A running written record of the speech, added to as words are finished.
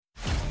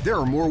There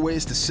are more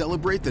ways to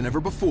celebrate than ever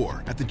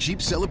before at the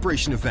Jeep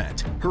Celebration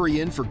event.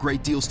 Hurry in for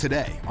great deals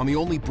today on the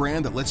only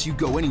brand that lets you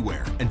go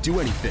anywhere and do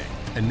anything.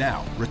 And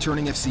now,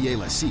 returning FCA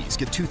lessees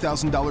get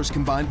 $2,000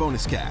 combined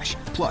bonus cash,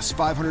 plus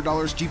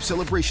 $500 Jeep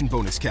Celebration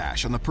bonus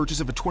cash on the purchase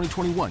of a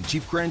 2021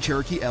 Jeep Grand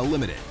Cherokee L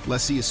Limited.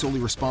 Lessee is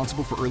solely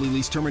responsible for early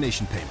lease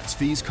termination payments,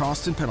 fees,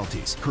 costs, and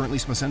penalties. Current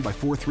lease must end by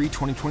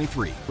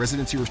 4/3/2023.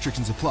 Residency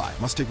restrictions apply.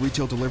 Must take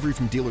retail delivery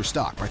from dealer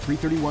stock by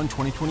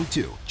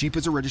 3/31/2022. Jeep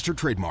is a registered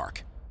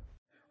trademark.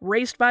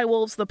 Raised by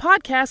Wolves, the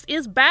podcast,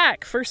 is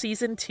back for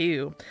Season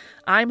 2.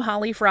 I'm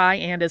Holly Fry,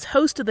 and as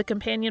host of the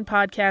companion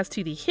podcast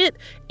to the hit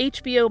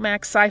HBO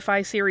Max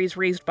sci-fi series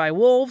Raised by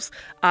Wolves,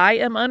 I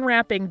am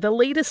unwrapping the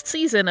latest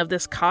season of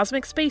this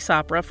cosmic space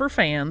opera for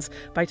fans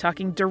by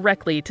talking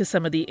directly to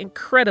some of the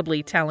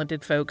incredibly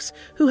talented folks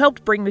who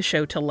helped bring the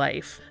show to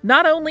life.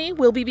 Not only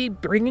will we be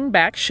bringing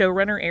back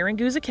showrunner Aaron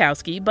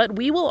Guzikowski, but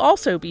we will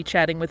also be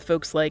chatting with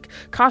folks like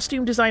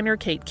costume designer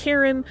Kate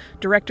Karen,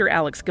 director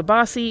Alex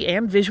Gabassi,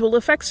 and visual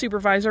effects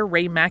supervisor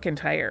Ray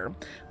McIntyre.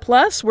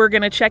 Plus, we're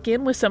going to check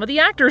in with some of the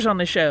actors on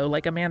the show,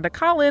 like Amanda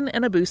Collin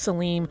and Abu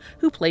Salim,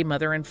 who play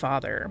mother and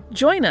father.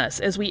 Join us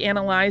as we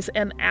analyze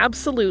an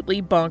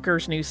absolutely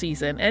bonkers new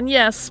season. And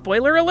yes,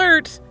 spoiler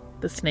alert,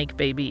 the snake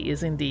baby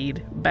is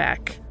indeed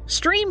back.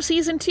 Stream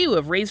Season 2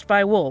 of Raised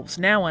by Wolves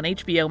now on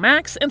HBO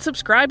Max, and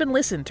subscribe and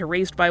listen to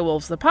Raised by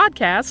Wolves the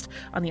podcast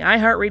on the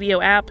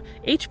iHeartRadio app,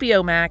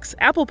 HBO Max,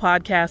 Apple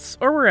Podcasts,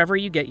 or wherever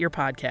you get your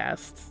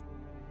podcasts.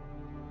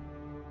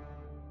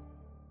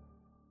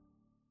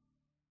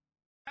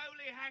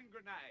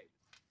 Grenade.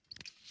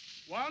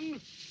 1,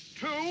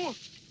 2,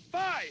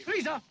 5.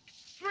 Lisa.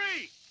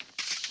 3.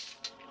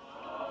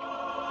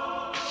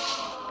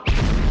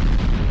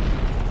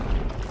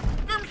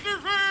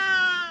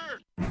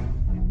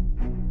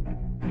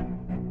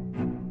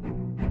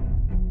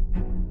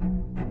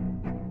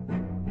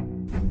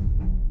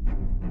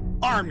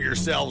 Arm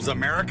yourselves,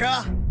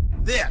 America.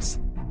 This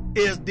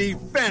is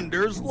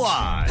Defenders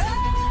Live.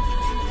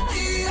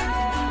 Here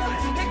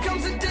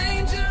comes the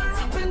danger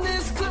up in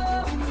this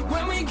club.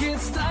 When we get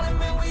started,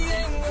 man, we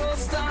ain't gonna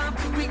stop.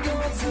 We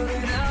gonna turn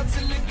it out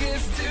till it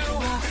gets too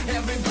hot.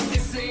 Everybody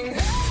sing.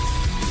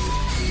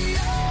 Hey,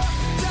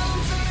 tell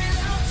 'em turn it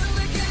out till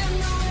they get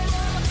no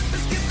more.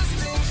 Let's get this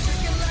thing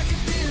shaking like a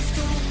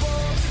disco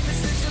ball.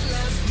 This is your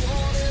last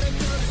one and I'm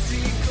gonna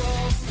see go.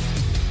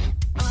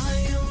 I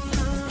am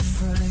not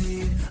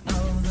afraid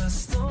of the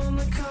storm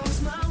that comes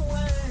my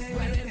way.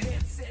 When it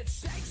hits, it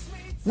shakes me.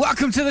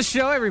 Welcome to the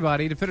show,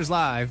 everybody. Defenders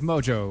Live,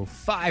 Mojo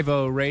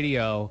 50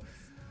 Radio.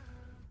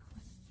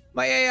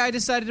 My AI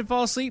decided to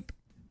fall asleep.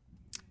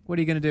 What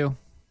are you going to do?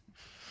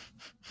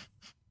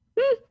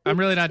 I'm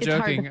really not joking.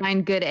 It's hard to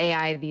find good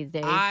AI these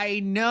days. I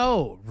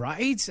know,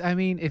 right? I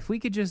mean, if we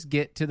could just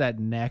get to that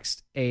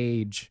next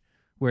age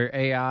where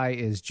AI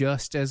is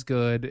just as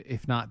good,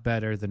 if not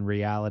better, than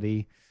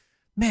reality,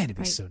 man, it'd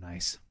be so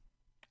nice.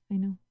 I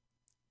know.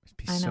 It'd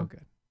be so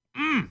good.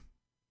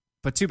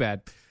 But too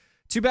bad.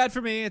 Too bad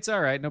for me. It's all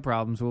right. No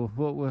problems. We'll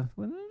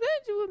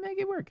make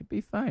it work. It'd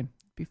be fine.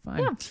 Be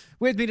fine. Yeah.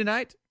 With me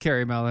tonight,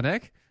 Carrie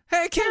Melanek.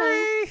 Hey,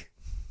 Carrie.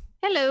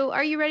 Hello.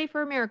 Are you ready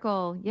for a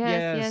miracle?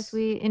 Yes,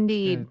 we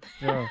indeed.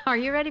 Yeah. Are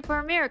you ready for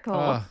a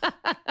miracle?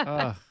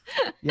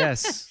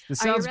 Yes. This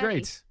sounds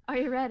great. Are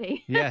you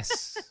ready?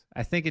 Yes.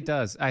 I think it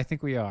does. I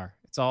think we are.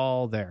 It's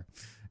all there.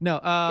 No,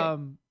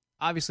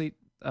 obviously,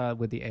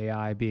 with the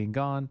AI being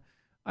gone,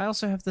 I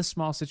also have the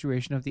small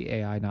situation of the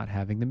AI not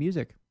having the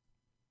music.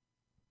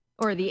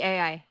 Or the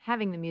AI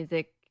having the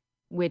music,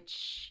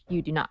 which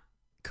you do not.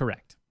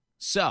 Correct.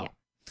 So,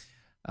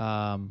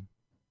 no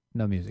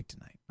music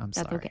tonight. I'm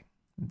That's sorry. okay.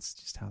 It's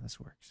just how this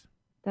works.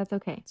 That's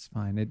okay. It's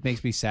fine. It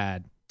makes me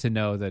sad to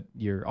know that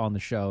you're on the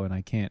show and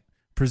I can't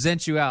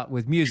present you out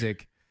with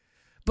music.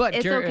 But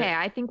it's okay.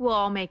 I think we'll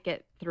all make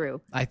it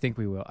through. I think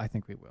we will.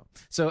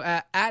 So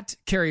at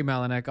Carrie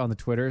Melanek on the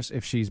Twitters,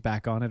 if she's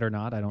back on it or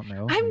not, I don't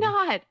know. I'm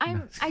not.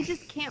 I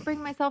just can't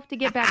bring myself to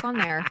get back on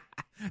there.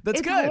 That's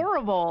it's good.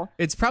 Horrible.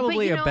 It's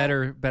probably a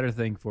better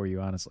thing for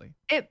you, honestly.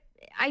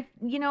 I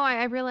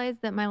realized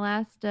that my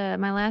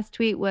last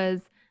tweet was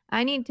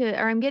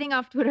I'm getting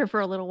off Twitter for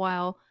a little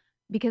while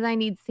because I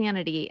need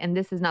sanity, and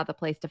this is not the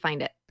place to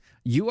find it.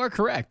 You are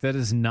correct. That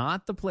is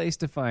not the place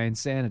to find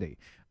sanity.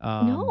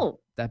 No.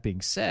 That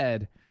being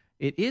said,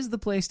 it is the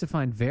place to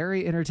find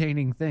very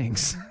entertaining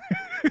things.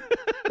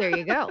 There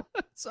you go.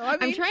 So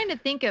I'm trying to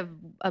think of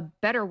a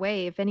better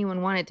way if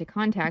anyone wanted to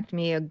contact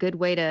me, a good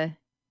way to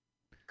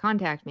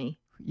contact me.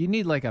 You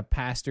need like a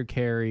Pastor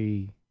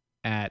Carrie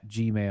at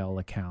Gmail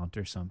account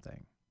or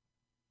something.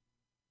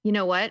 You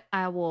know what?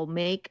 I will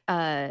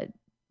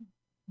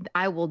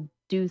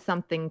do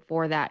something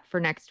for that for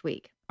next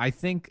week. I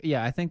think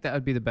that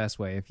would be the best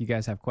way. If you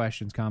guys have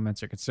questions,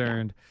 comments, or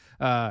concerned,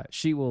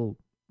 she will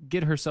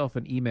get herself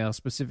an email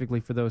specifically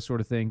for those sort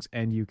of things,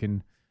 and you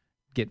can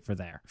get for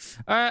there.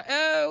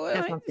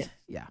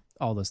 Yeah,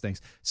 all those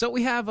things. So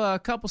we have a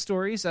couple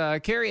stories.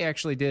 Carrie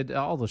actually did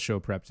all the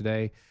show prep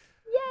today.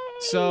 Yay!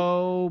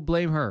 So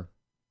blame her.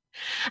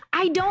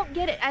 I don't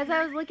get it. As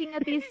I was looking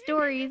at these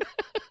stories,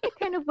 I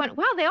kind of went,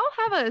 wow, they all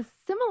have a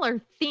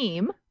similar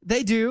theme.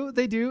 They do.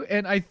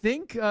 And I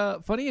think,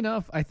 funny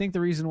enough, I think the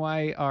reason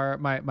why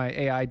my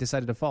AI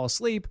decided to fall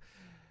asleep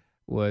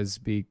was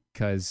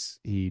because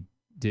he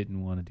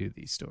didn't want to do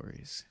these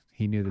stories.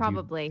 He knew that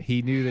Probably.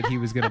 he knew that he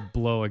was going to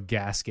blow a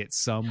gasket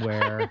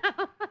somewhere.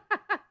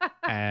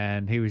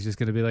 And he was just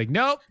going to be like,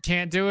 nope,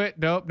 can't do it.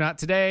 Nope, not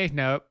today.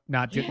 Nope,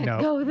 not Can't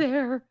nope. go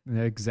there.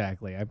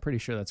 Exactly. I'm pretty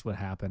sure that's what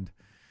happened.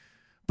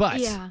 But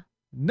Yeah.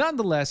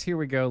 nonetheless, here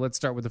we go. Let's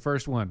start with the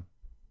first one.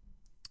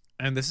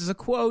 And this is a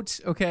quote,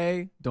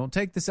 okay? Don't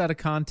take this out of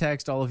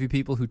context, all of you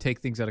people who take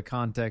things out of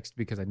context,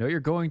 because I know you're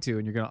going to,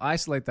 and you're going to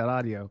isolate that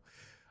audio.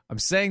 I'm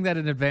saying that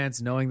in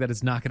advance, knowing that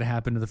it's not going to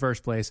happen in the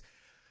first place.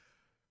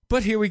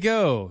 But here we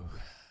go.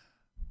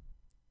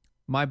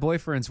 My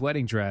boyfriend's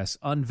wedding dress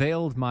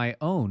unveiled my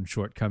own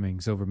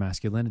shortcomings over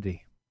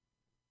masculinity.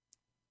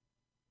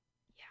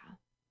 Yeah.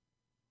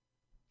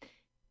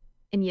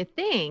 And you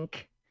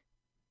think,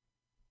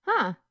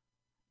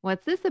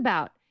 what's this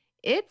about?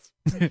 It's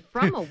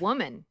from a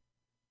woman.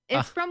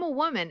 It's from a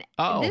woman.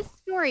 Oh. This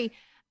story,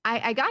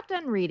 I got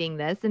done reading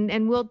this,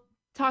 and we'll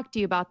talk to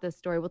you about this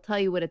story. We'll tell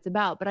you what it's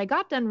about. But I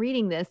got done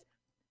reading this,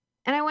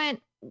 and I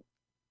went,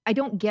 I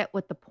don't get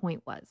what the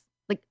point was.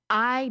 Like,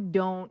 I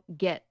don't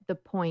get the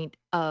point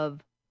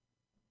of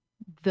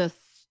the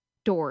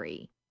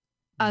story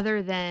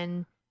other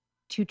than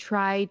to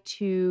try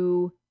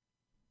to...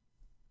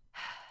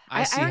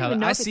 I don't even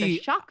know if it's a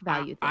shock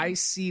value thing. I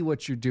see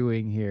what you're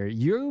doing here.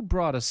 You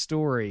brought a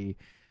story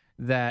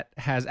that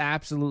has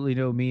absolutely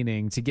no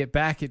meaning to get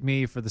back at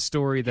me for the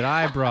story that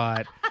I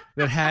brought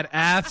that had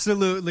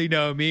absolutely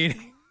no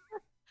meaning.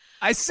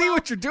 I see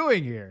what you're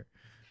doing here.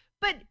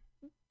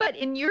 But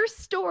in your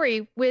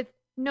story with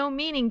no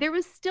meaning, there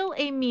was still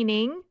a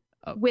meaning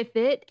with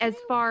it as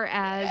far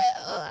as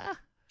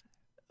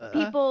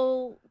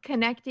people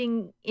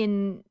connecting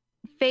in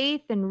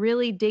faith and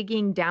really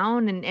digging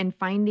down and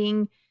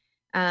finding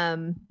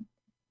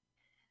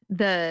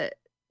the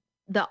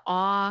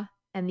awe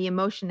and the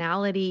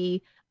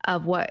emotionality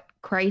of what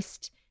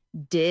Christ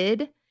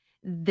did.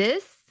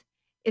 This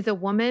is a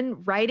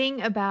woman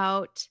writing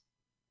about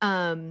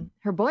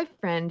her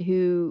boyfriend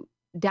who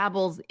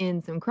dabbles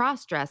in some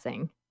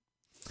cross-dressing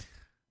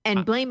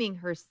and blaming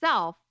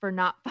herself for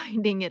not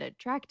finding it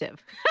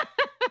attractive.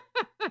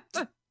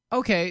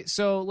 Okay,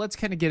 so let's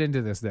kind of get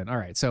into this then. All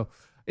right, so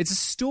it's a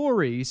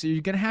story, so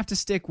you're going to have to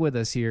stick with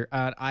us here.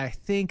 I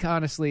think,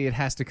 honestly, it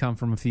has to come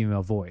from a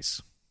female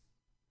voice.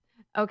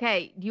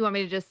 Okay, do you want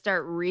me to just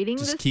start reading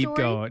this Just keep story?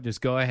 going. Just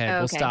go ahead.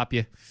 We'll Okay. stop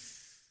you.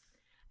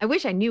 I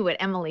wish I knew what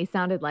Emily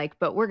sounded like,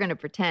 but we're going to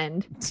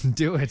pretend.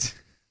 Do it.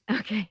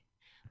 Okay.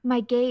 My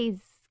gaze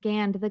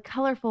scanned the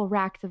colorful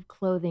racks of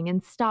clothing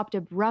and stopped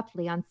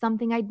abruptly on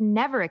something I'd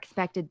never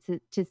expected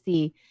to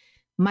see.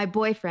 My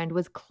boyfriend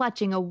was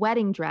clutching a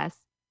wedding dress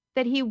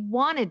that he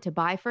wanted to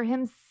buy for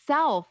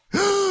himself.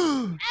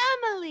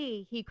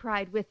 Emily, he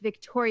cried with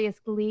victorious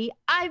glee,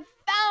 I've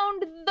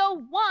found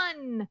the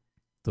one.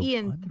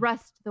 Ian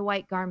thrust the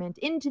white garment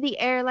into the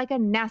air like a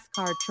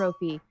NASCAR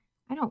trophy.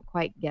 I don't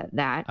quite get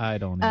that. I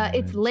don't know.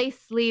 Its lace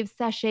sleeves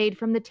sashayed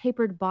from the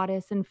tapered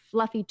bodice and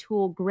fluffy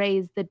tulle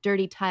grazed the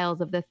dirty tiles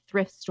of the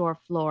thrift store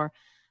floor.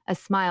 A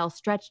smile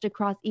stretched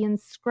across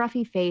Ian's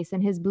scruffy face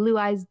and his blue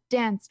eyes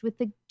danced with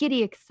the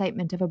giddy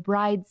excitement of a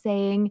bride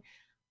saying,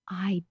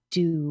 I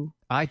do.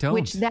 I don't.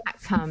 Which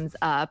that comes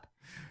up.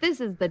 This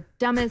is the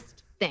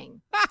dumbest thing.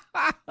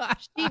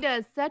 She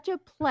does such a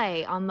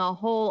play on the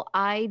whole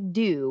I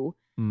do.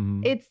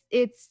 Mhm.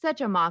 It's such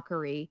a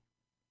mockery.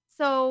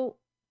 So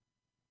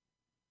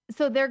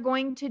they're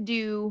going to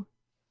do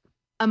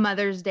a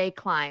Mother's Day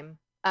climb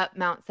up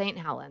Mount St.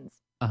 Helens.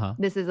 Uh-huh.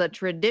 This is a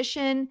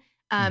tradition.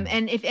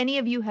 And if any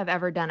of you have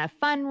ever done a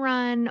fun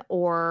run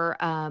or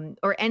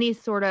any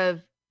sort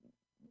of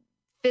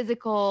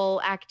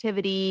physical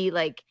activity,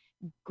 like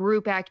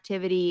group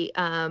activity,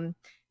 I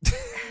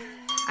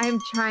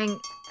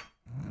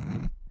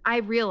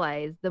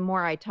realize the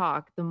more I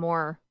talk,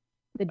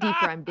 the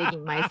deeper I'm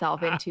digging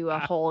myself into a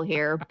hole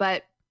here.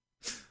 But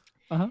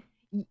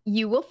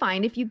you will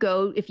find if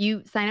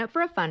you sign up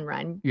for a fun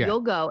run,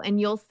 you'll go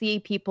and you'll see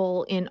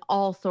people in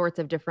all sorts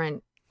of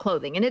different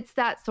clothing. And it's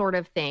that sort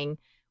of thing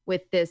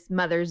with this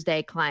Mother's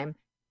Day climb.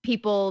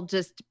 People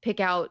just pick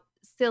out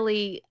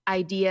silly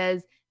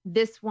ideas.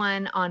 This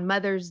one on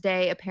Mother's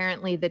Day,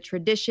 apparently the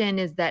tradition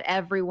is that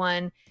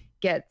everyone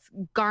gets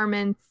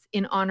garments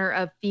in honor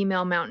of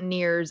female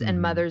mountaineers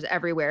and mothers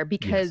everywhere,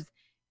 because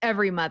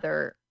every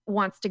mother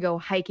wants to go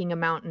hiking a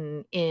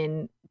mountain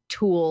in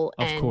tulle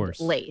and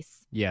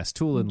lace. Yes,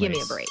 tulle and Give lace.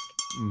 me a break.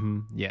 Mm-hmm.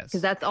 Yes.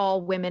 Because that's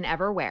all women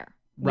ever wear.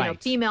 You know,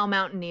 Right. female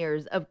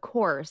mountaineers, of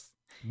course,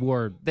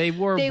 They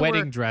wore They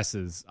wedding were-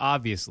 dresses,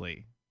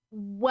 obviously.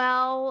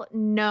 well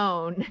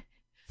known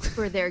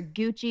for their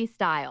Gucci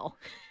style.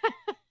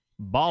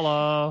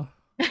 Balla.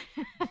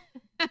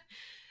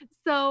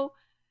 So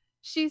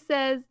she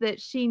says that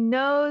she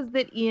knows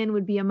that Ian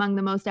would be among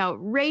the most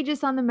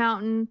outrageous on the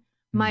mountain.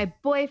 My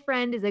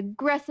boyfriend is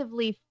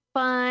aggressively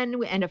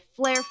fun and a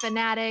flair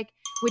fanatic,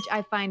 which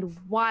I find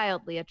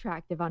wildly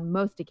attractive on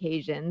most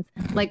occasions,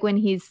 like when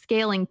he's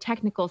scaling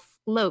technical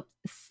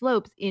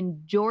slopes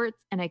in jorts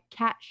and a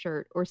cat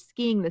shirt, or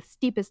skiing the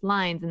steepest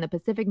lines in the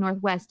Pacific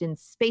Northwest in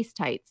space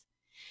tights.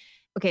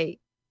 Okay,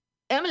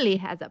 Emily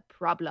has a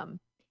problem.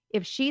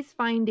 If she's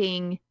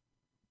finding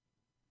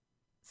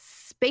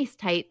space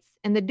tights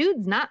and the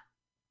dude's not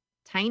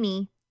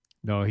tiny.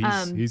 No,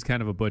 he's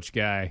kind of a butch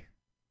guy.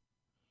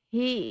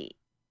 He's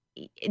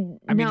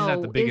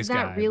not the biggest guy.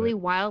 Is that really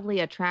wildly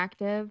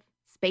attractive?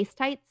 Space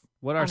tights?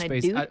 What are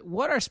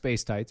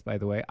space tights, by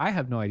the way? I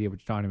have no idea what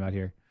you're talking about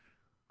here.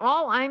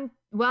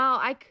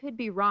 I could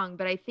be wrong,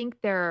 but I think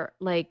they're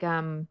like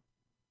a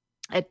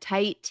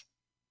tight,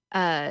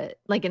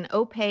 like an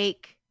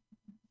opaque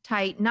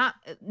tight, not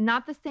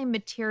the same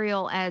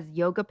material as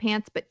yoga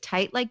pants, but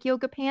tight like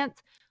yoga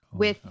pants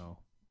with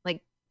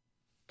like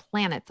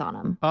planets on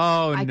them.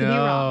 Oh, I could be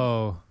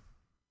wrong.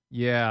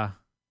 Yeah,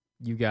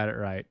 you got it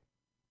right.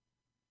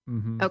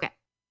 Mm-hmm. Okay.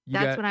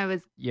 That's what I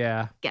was.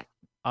 Yeah. Guessing.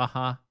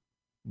 Uh-huh.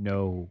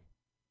 No.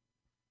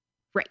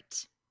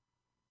 Right.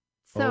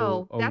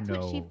 So that's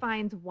what she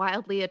finds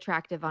wildly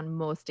attractive on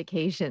most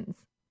occasions.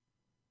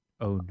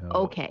 Oh no.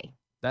 Okay.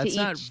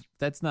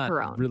 That's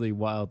not really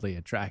wildly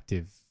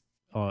attractive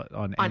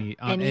on any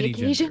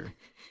occasion. Gender.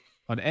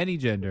 On any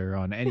gender,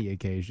 on any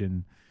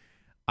occasion.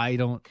 I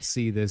don't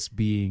see this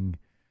being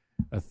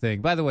a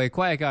thing. By the way,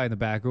 Quiet Guy in the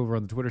back over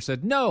on the Twitter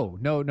said,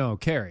 no,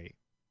 Carrie.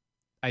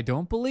 I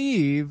don't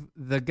believe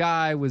the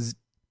guy was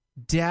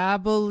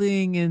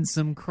dabbling in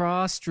some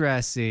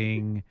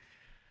cross-dressing.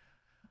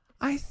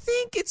 I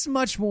think it's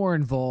much more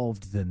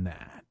involved than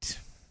that.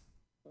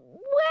 Well,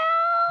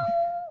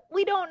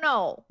 we don't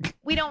know.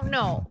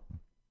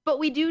 But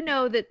we do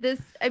know that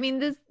this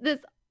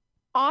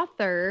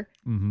author,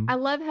 I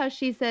love how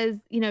she says,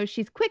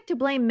 she's quick to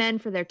blame men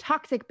for their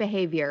toxic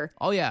behavior.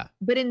 Oh, yeah.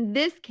 But in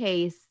this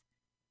case,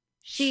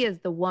 she as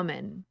the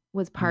woman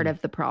was part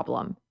of the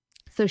problem.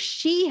 So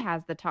she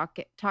has the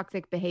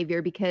toxic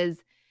behavior because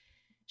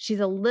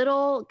she's a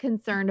little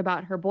concerned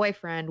about her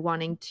boyfriend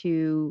wanting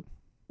to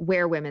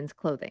wear women's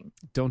clothing.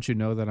 Don't you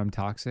know that I'm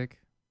toxic?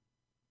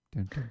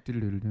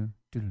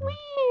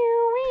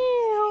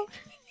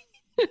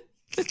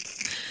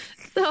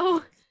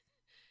 So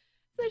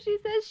she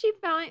says she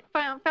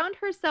found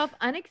herself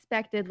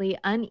unexpectedly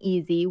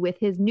uneasy with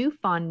his new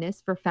fondness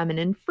for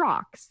feminine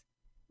frocks,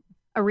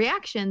 a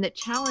reaction that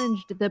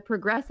challenged the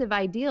progressive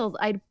ideals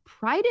I'd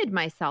prided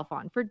myself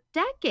on for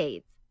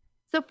decades.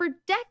 So for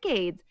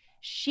decades,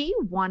 she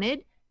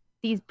wanted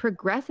these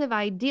progressive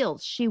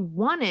ideals. She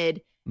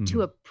wanted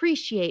to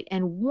appreciate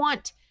and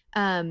want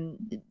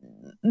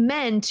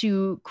men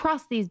to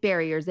cross these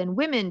barriers and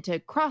women to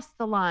cross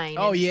the line.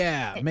 Oh,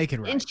 yeah. Make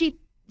it right. And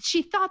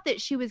she thought that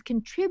she was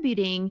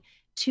contributing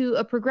to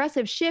a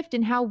progressive shift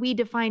in how we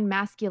define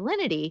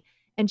masculinity.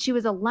 And she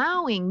was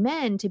allowing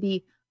men to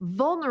be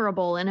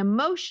vulnerable and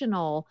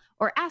emotional,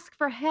 or ask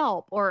for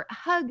help, or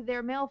hug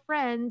their male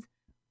friends,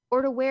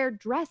 or to wear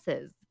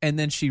dresses. And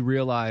then she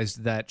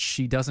realized that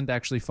she doesn't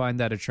actually find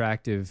that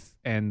attractive,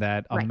 and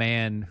that a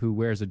man who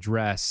wears a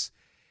dress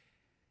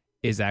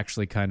is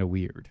actually kind of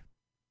weird.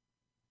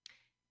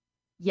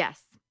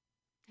 Yes.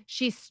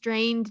 She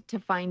strained to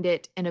find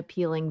it an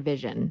appealing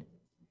vision.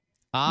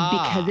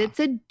 Because it's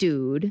a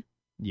dude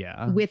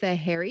with a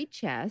hairy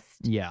chest.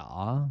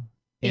 Yeah.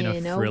 In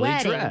a frilly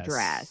wedding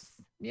dress.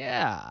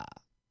 Yeah.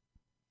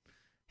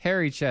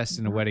 Hairy chest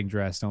in a wedding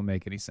dress don't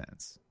make any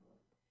sense.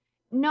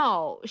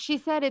 No, she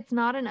said it's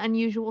not an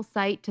unusual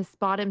sight to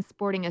spot him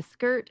sporting a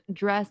skirt,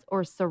 dress,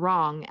 or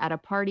sarong at a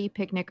party,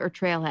 picnic, or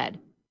trailhead.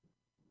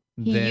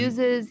 He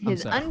uses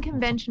his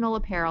unconventional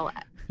apparel.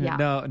 Yeah.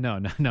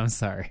 No, I'm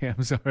sorry.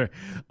 I'm sorry.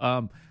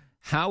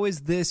 How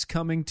is this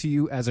coming to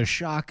you as a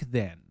shock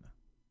then?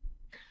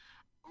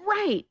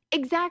 Right,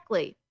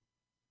 exactly.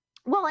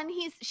 Well, and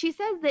she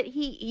says that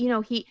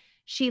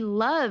she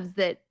loves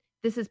that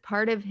this is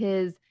part of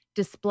his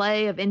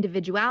display of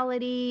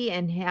individuality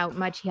and how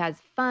much he has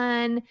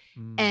fun.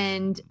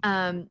 And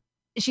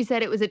she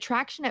said it was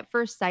attraction at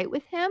first sight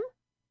with him.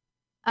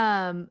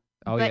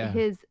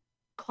 His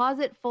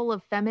closet full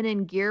of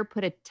feminine gear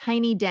put a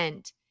tiny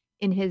dent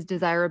in his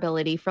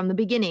desirability from the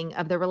beginning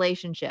of the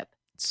relationship.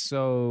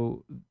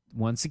 So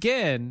once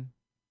again,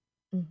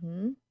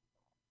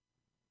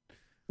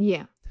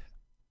 yeah.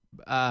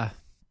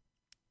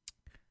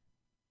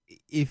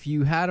 If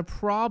you had a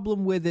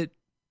problem with it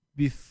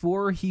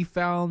before he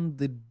found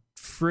the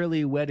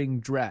frilly wedding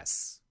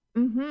dress,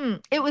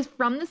 it was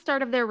from the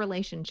start of their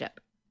relationship,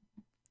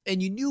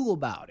 and you knew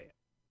about it.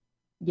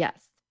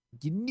 Yes,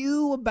 you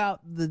knew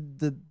about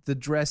the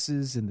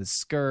dresses and the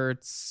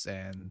skirts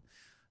and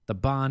the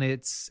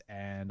bonnets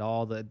and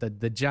all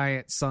the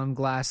giant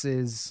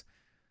sunglasses.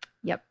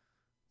 Yep.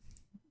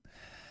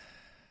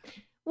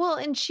 Well,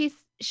 and she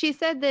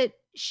said that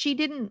she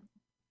didn't.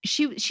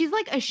 She's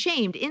like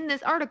ashamed in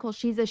this article.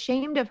 She's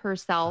ashamed of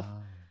herself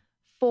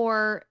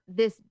for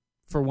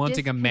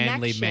wanting a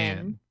manly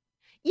man.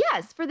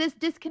 Yes, for this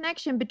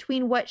disconnection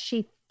between what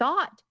she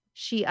thought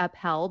she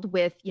upheld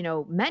with,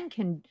 men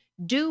can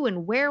do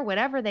and wear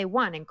whatever they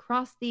want and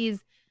cross these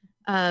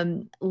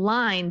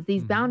lines,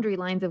 these boundary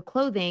lines of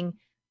clothing,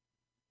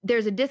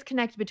 there's a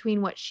disconnect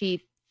between what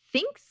she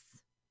thinks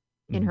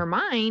in her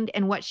mind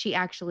and what she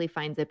actually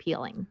finds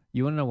appealing.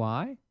 You want to know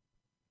why?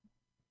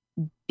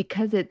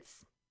 Because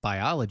it's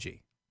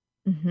biology.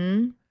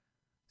 Mm-hmm.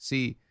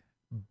 See,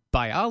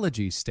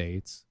 biology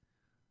states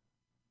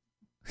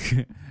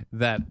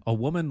that a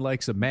woman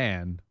likes a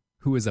man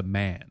who is a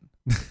man.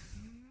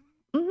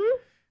 Mm-hmm.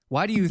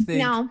 Why do you think?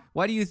 Now,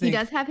 why do you think he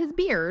does have his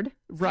beard?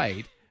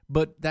 Right,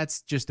 but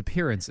that's just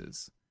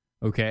appearances.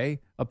 Okay,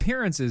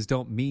 appearances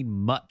don't mean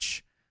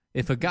much.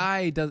 If a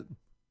guy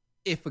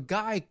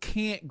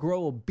can't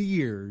grow a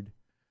beard,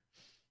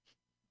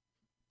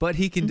 but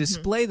he can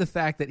display the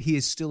fact that he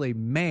is still a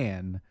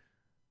man,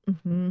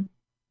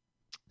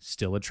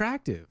 still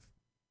attractive.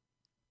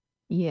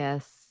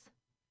 Yes.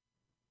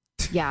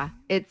 Yeah,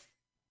 it's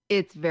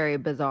very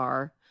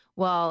bizarre.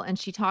 Well, and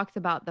she talks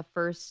about the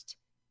first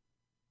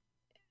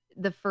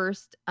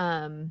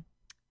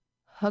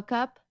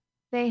hookup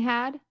they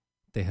had.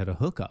 They had a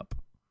hookup.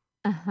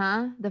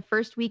 The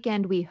first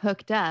weekend we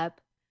hooked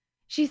up,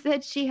 she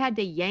said she had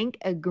to yank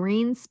a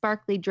green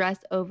sparkly dress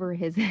over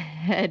his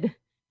head.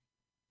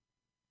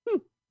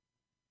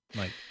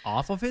 Like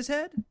off of his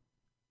head?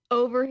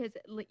 Over his,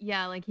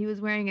 yeah, like he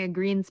was wearing a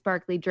green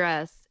sparkly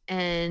dress.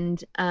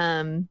 And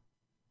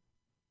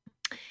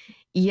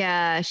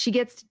yeah, she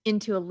gets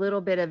into a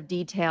little bit of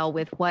detail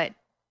with what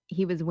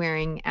he was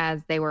wearing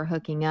as they were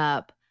hooking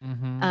up.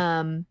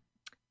 And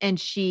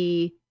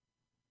she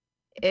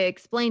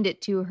explained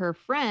it to her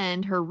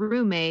friend, her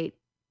roommate,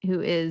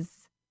 who is,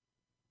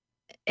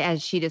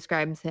 as she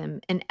describes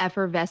him, an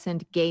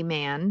effervescent gay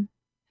man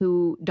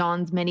who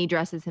dons many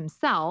dresses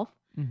himself.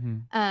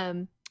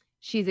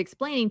 She's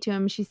explaining to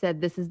him, she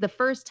said, "This is the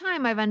first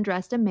time I've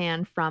undressed a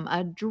man from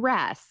a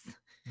dress."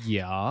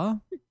 Yeah.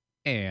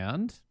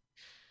 And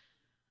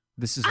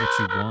this is what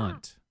you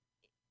want.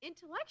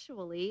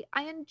 Intellectually,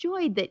 I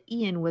enjoyed that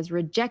Ian was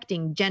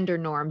rejecting gender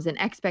norms and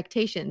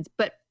expectations,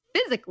 but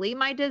physically,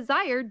 my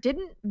desire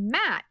didn't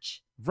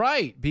match.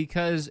 Right,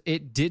 because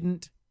it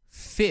didn't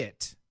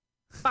fit.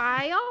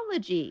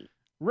 Biology.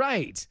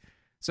 Right.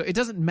 So it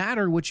doesn't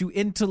matter what you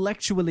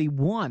intellectually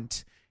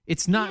want.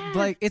 It's not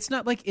like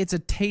it's a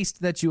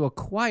taste that you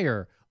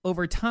acquire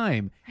over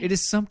time. Right. It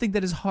is something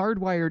that is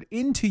hardwired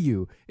into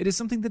you. It is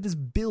something that is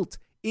built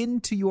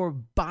into your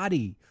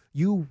body.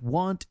 You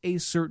want a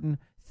certain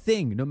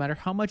thing, no matter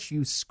how much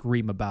you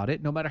scream about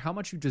it, no matter how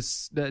much you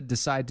just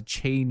decide to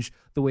change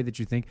the way that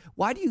you think.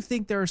 Why do you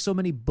think there are so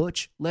many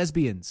butch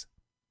lesbians?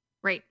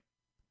 Right.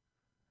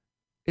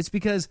 It's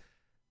because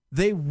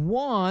they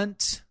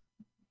want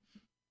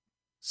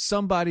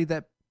somebody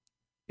that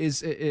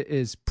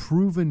is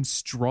proven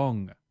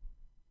strong.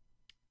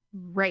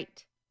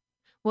 Right.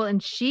 Well,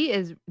 and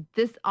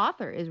this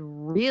author is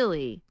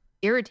really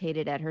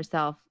irritated at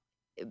herself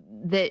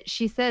that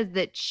she says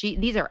that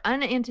these are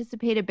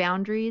unanticipated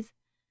boundaries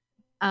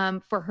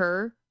for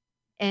her.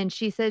 And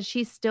she says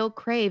she still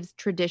craves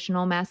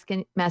traditional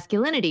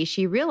masculinity.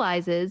 She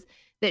realizes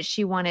that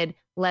she wanted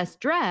less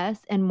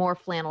dress and more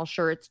flannel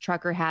shirts,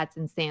 trucker hats,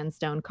 and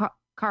sandstone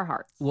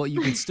Carhartts. Well,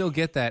 you can still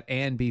get that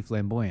and be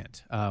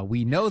flamboyant.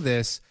 We know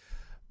this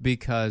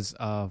because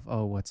of,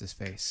 what's his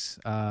face?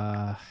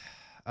 Brandon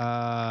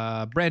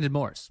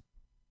Morris.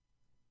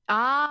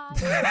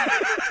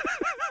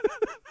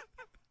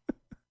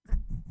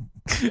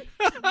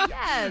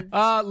 Yes.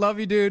 Love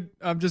you, dude.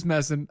 I'm just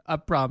messing. I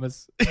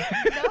promise.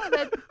 No,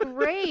 that's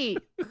great.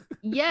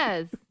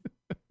 Yes.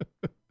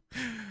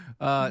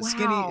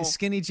 Wow.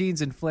 Skinny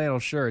jeans and flannel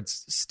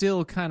shirts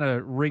still kind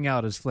of ring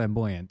out as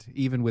flamboyant,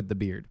 even with the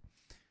beard.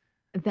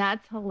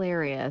 That's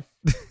hilarious.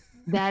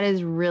 That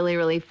is really,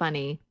 really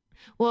funny.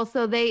 Well,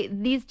 so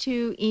these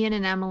two, Ian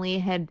and Emily,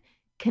 had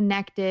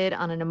connected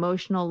on an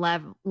emotional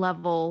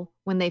level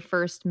when they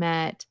first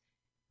met.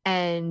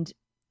 And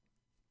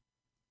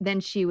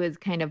then she was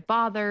kind of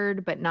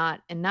bothered, but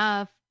not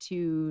enough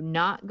to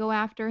not go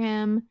after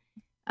him.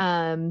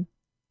 Her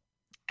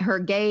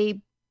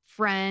gay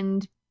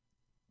friend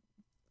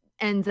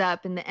ends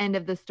up, in the end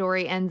of the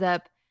story,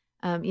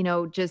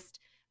 just,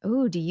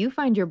 "Oh, do you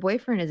find your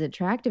boyfriend as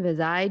attractive as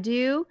I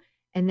do?"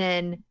 And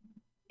then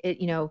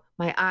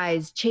my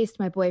eyes chased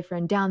my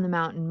boyfriend down the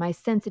mountain, my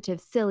sensitive,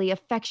 silly,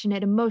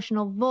 affectionate,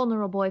 emotional,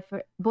 vulnerable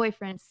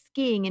boyfriend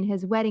skiing in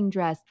his wedding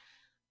dress.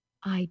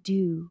 "I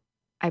do,"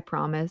 I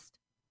promised.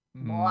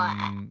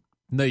 No,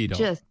 you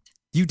don't.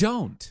 You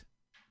don't.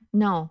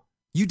 No.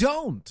 You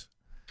don't.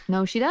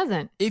 No, she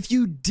doesn't. If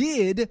you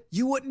did,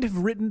 you wouldn't have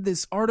written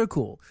this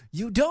article.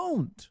 You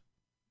don't.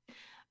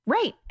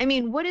 Right. I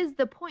mean, what is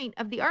the point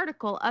of the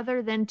article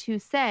other than to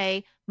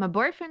say, my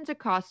boyfriend's a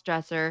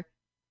cross-dresser.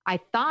 I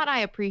thought I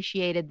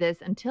appreciated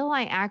this until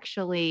I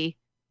actually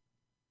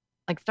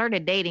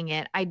started dating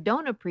it. I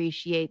don't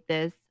appreciate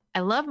this. I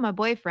love my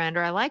boyfriend,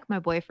 or I like my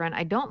boyfriend.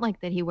 I don't like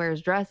that he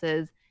wears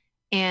dresses.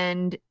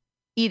 And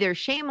either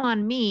shame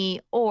on me,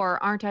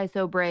 or aren't I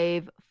so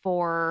brave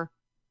for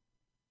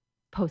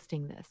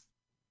posting this,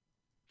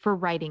 for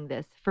writing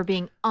this, for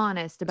being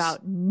honest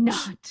about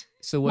not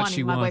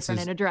wanting my boyfriend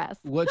in a dress.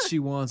 What she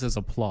wants is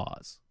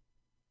applause.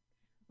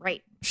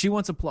 Right. She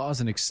wants applause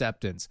and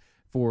acceptance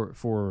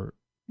for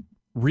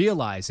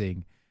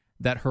realizing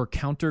that her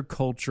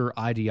counterculture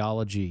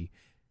ideology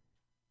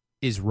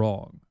is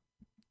wrong,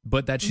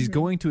 but that she's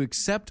going to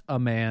accept a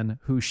man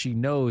who she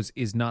knows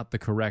is not the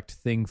correct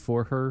thing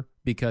for her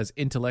because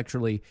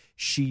intellectually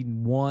she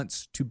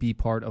wants to be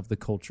part of the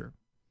culture.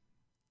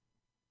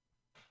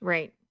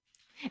 Right.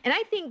 And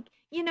I think,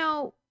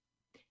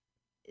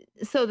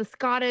 so the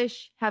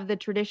Scottish have the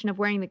tradition of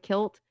wearing the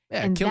kilt.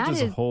 Yeah, and kilt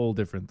is a whole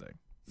different thing.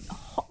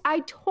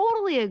 I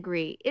totally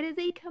agree. It is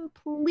a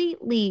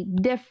completely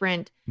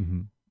different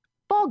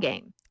ball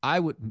game. I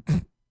would...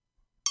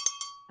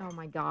 Oh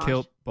my gosh.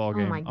 Kilt ball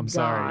game. I'm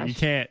sorry. You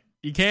can't.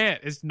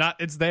 It's not.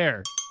 It's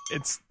there.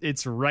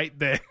 It's right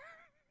there.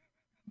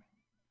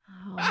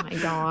 Oh my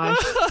gosh.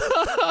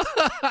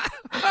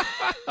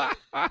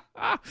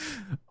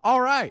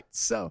 All right.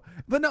 So,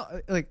 but no,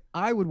 like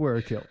I would wear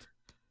a kilt.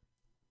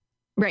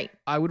 Right.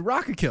 I would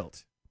rock a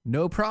kilt.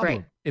 No problem.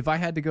 Right. If I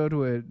had to go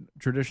to a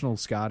traditional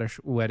Scottish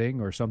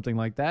wedding or something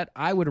like that,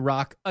 I would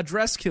rock a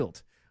dress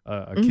kilt.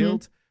 A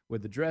kilt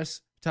with the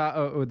dress top,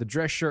 or the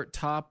dress shirt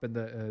top and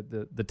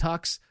the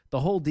tux, the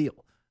whole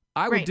deal.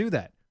 I would do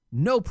that.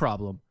 No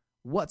problem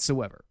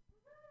whatsoever.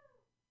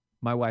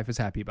 My wife is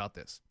happy about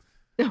this.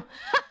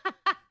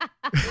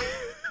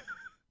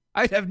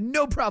 I'd have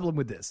no problem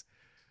with this.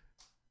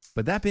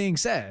 But that being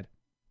said,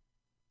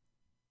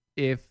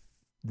 if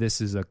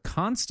this is a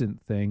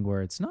constant thing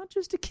where it's not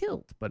just a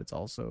kilt, but it's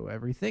also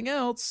everything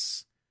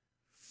else.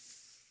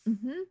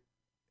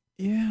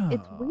 Yeah.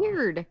 It's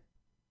weird.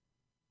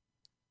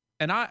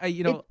 And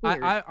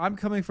I'm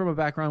coming from a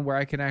background where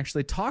I can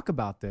actually talk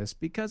about this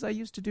because I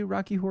used to do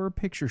Rocky Horror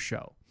Picture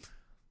Show.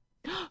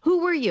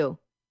 Who were you?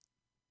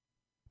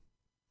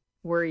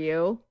 Were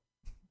you?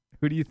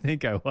 Who do you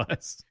think I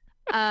was?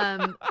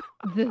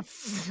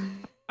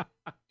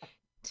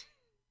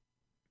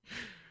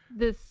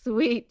 The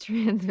sweet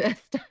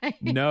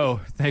transvestite. No,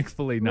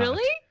 thankfully not.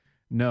 Really?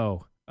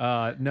 No.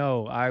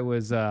 No, I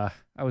was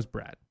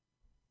Brad.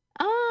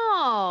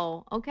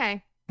 Oh,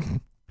 okay.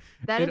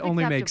 That is it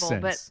only makes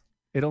sense. But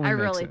it only I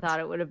makes really sense. thought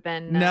it would have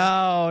been.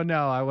 No,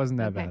 I wasn't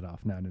that bad off.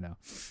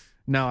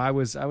 No, I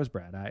was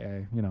Brad.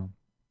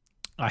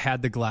 I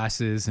had the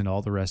glasses and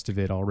all the rest of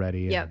it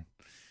already. Yep.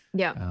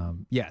 Yeah.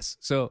 Yes.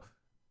 So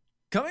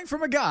coming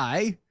from a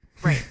guy,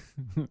 right,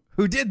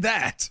 who did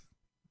that,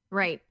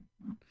 right.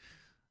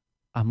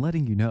 I'm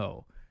letting you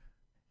know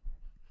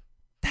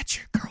that's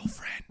your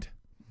girlfriend.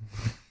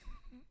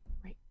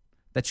 Right.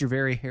 That's your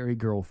very hairy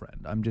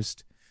girlfriend. I'm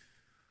just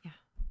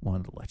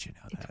wanted to let you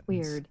know that. It's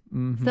weird.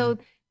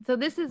 So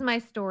this is my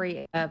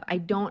story of I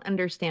don't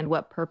understand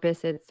what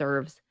purpose it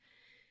serves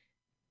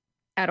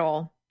at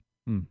all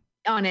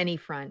on any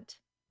front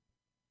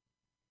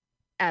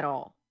at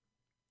all.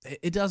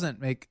 It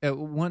doesn't make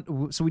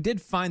so we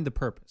did find the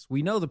purpose.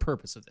 We know the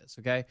purpose of this,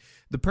 okay?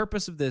 The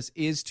purpose of this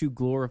is to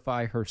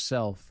glorify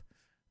herself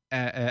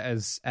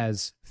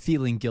as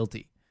feeling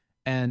guilty.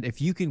 And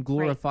if you can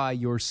glorify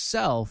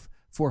yourself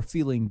for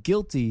feeling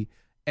guilty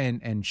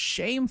and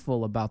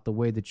shameful about the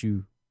way that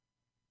you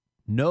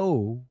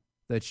know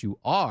that you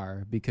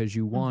are because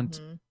you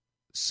want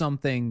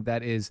something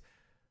that is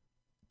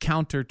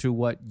counter to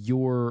what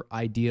your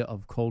idea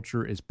of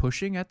culture is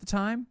pushing at the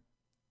time,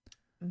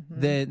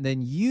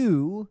 then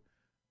you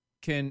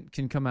can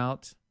come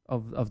out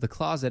of the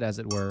closet, as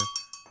it were,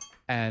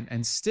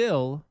 and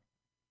still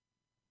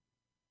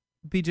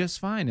be just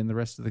fine in the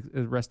rest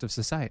of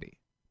society.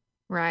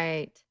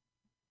 Right.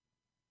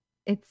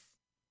 It's.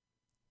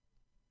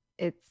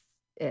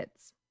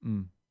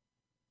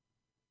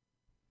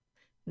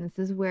 And this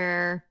is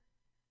where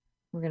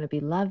we're going to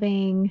be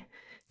loving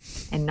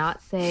and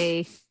not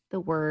say the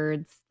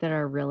words that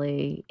are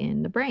really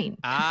in the brain.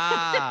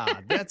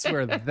 That's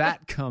where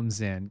that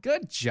comes in.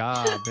 Good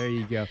job. There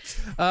you go.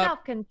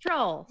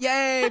 Self-control.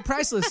 Yay.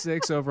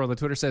 Priceless6 over on the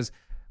Twitter says,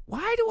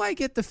 why do I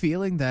get the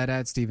feeling that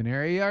at Stephen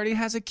Airy already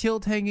has a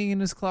kilt hanging in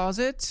his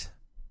closet?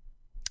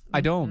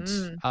 I don't.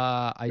 Really?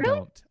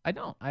 I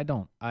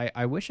don't.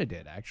 I wish I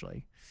did,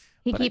 actually.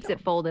 He keeps it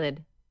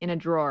folded in a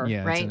drawer,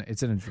 right?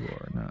 It's in a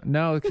drawer.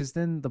 No, because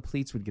then the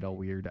pleats would get all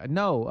weird.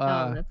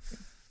 No,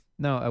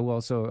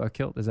 well, so a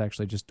kilt is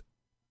actually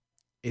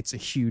it's a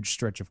huge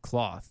stretch of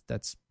cloth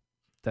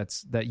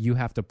that you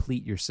have to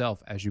pleat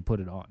yourself as you put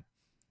it on.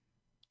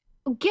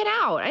 Get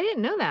out. I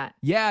didn't know that.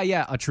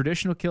 Yeah. A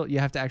traditional kilt, you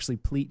have to actually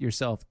pleat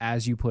yourself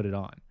as you put it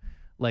on.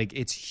 Like,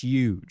 it's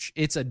huge.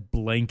 It's a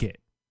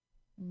blanket.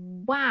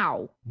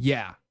 Wow.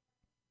 Yeah.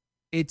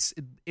 It's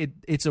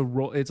a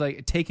roll. It's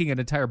like taking an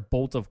entire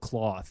bolt of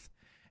cloth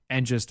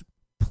and just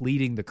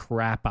pleating the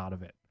crap out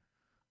of it.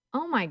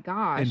 Oh my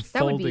gosh. And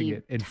that would folding be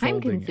it and time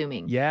folding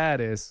consuming. It. Yeah,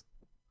 it is.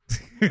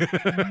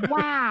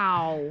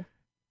 Wow.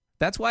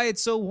 That's why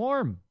it's so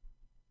warm.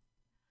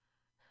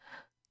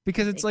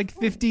 Because it's like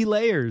 50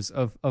 layers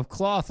of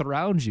cloth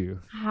around you.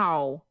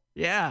 How?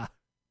 Yeah.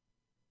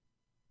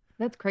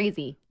 That's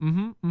crazy.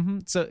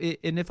 So,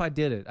 and if I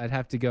did it, I'd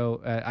have to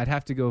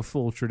go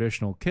full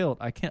traditional kilt.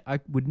 I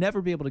would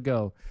never be able to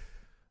go.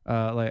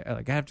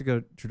 Like I have to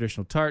go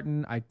traditional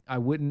tartan. I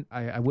wouldn't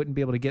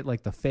be able to get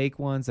like the fake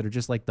ones that are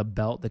just like the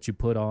belt that you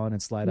put on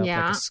and slide up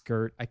like a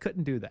skirt. I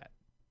couldn't do that.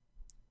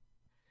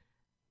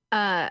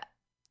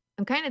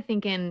 I'm kind of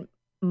thinking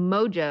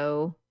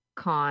Mojo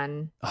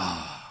Con.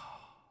 Oh.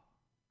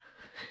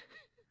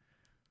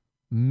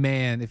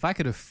 Man, if I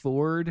could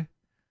afford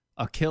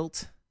a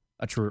kilt,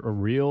 a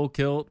real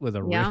kilt with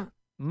a real,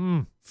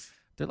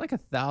 they're like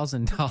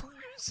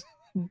 $1,000.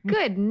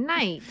 Good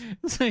night.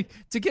 It's like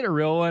to get a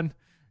real one.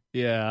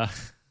 Yeah.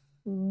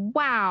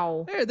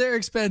 Wow. They're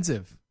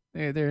expensive.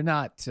 They're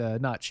not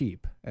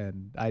cheap,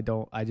 and I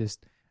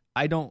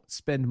don't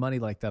spend money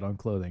like that on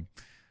clothing.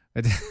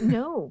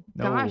 No.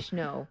 Gosh,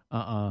 no.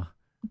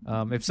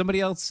 If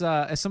somebody out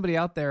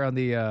there on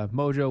the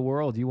Mojo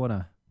world, you want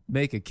to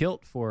make a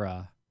kilt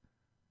for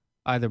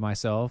either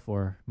myself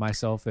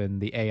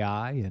and the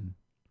AI,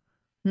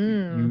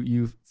 and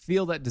you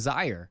feel that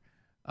desire,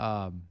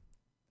 I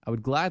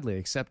would gladly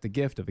accept the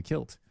gift of a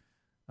kilt.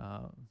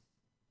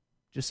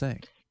 Just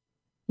saying.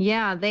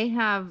 Yeah, they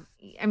have.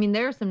 I mean,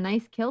 there are some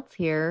nice kilts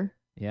here.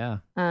 Yeah.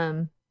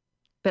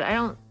 But I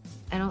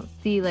don't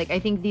see, like, I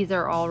think these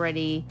are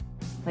already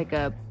like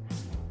a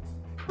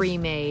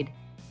pre-made.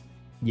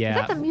 Yeah.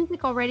 Is that the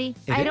music already?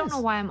 I don't is. know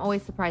why I'm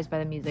always surprised by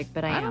the music,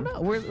 but I am. don't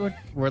know.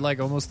 We're like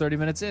almost 30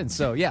 minutes in.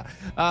 So yeah,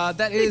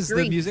 that is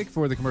the music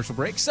for the commercial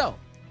break. So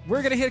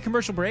we're going to hit a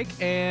commercial break,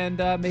 and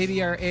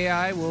maybe our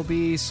AI will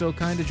be so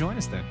kind to join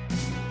us then.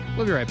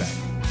 We'll be right back.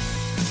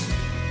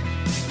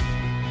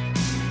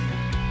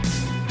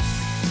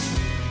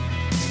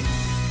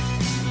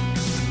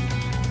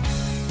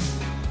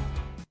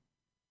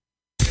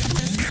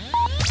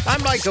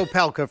 I'm Mike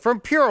Opelka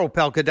from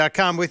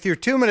PureOpelka.com with your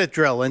 2-minute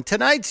drill. And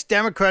tonight's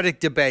Democratic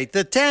debate,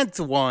 the 10th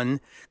one,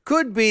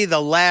 could be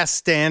the last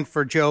stand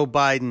for Joe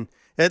Biden,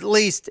 at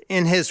least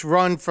in his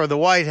run for the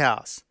White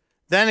House.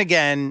 Then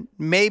again,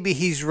 maybe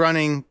he's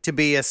running to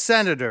be a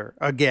senator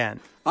again.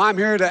 I'm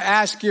here to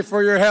ask you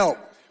for your help.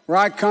 Where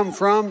I come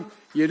from,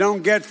 you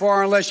don't get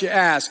far unless you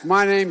ask.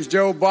 My name's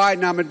Joe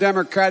Biden. I'm a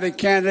Democratic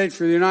candidate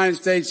for the United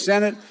States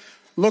Senate.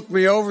 Look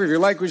me over. If you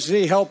like what you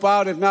see, help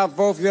out. If not,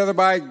 vote for the other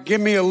guy. Give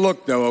me a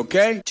look, though,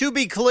 okay? To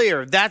be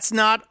clear, that's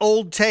not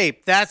old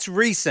tape. That's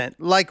recent,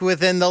 like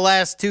within the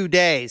last 2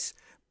 days.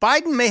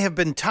 Biden may have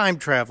been time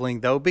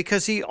traveling, though,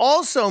 because he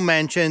also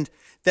mentioned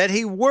that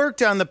he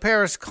worked on the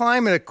Paris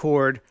Climate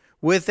Accord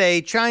with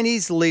a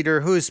Chinese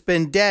leader who's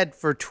been dead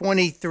for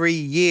 23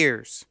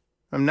 years.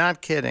 I'm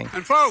not kidding.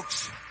 And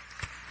folks,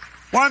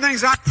 one of the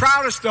things I'm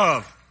proudest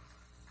of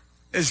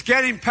is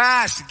getting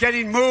passed,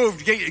 getting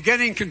moved,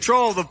 getting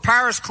control of the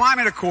Paris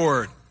Climate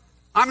Accord.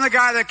 I'm the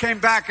guy that came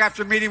back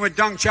after meeting with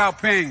Deng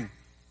Xiaoping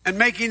and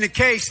making the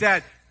case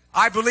that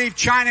I believe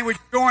China would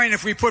join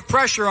if we put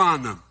pressure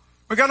on them.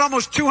 We got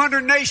almost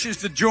 200 nations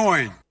to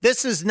join.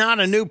 This is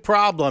not a new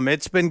problem.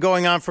 It's been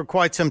going on for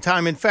quite some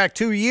time. In fact,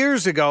 2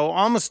 years ago,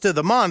 almost to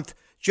the month,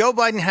 Joe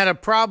Biden had a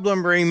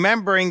problem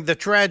remembering the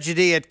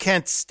tragedy at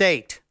Kent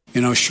State.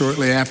 You know,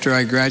 shortly after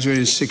I graduated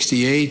in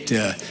 68,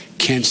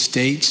 Kent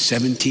State,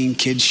 17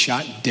 kids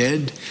shot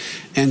dead.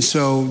 And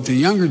so the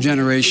younger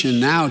generation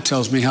now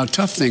tells me how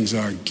tough things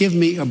are. Give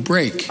me a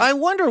break. I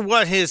wonder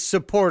what his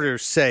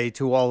supporters say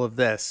to all of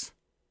this.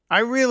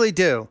 I really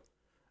do.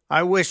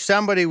 I wish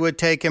somebody would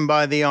take him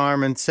by the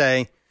arm and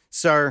say,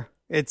 "Sir,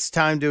 it's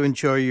time to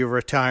enjoy your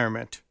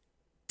retirement."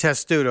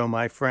 Testudo,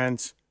 my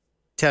friends.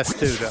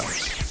 Testudo.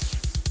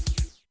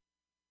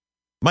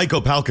 Mike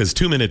Opelka's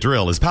 2-minute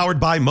drill is powered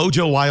by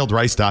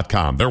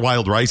MojoWildRice.com. Their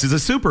wild rice is a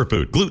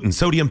superfood, gluten,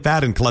 sodium,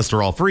 fat, and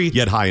cholesterol-free,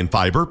 yet high in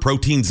fiber,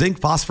 protein, zinc,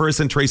 phosphorus,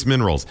 and trace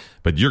minerals.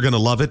 But you're going to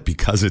love it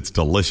because it's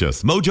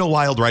delicious.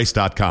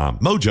 MojoWildRice.com.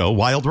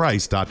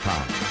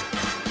 MojoWildRice.com.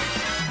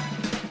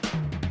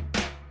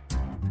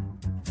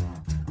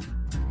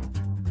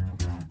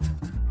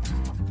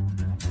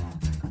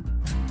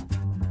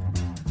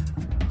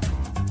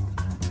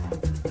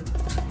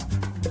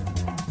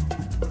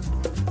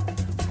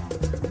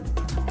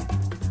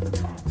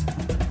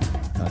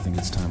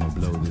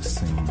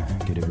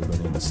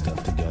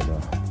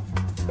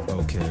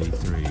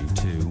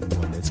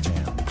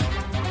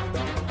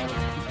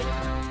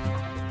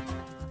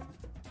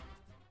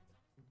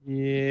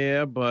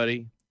 Yeah,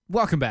 buddy.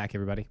 Welcome back,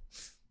 everybody.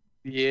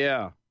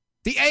 Yeah.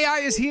 The AI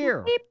is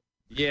here.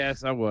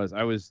 Yes, I was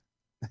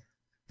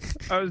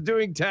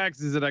doing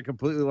taxes and I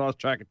completely lost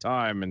track of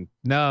time. And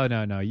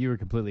No. You were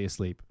completely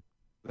asleep.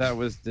 That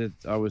was it.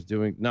 I was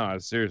doing, no,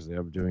 seriously,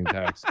 I'm doing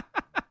tax.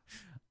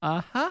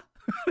 Uh-huh.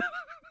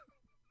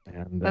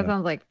 And that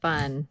sounds like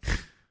fun. It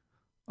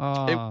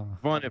was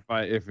fun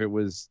if it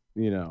was,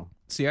 you know.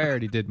 See, I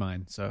already did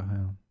mine, so.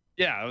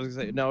 Yeah, I was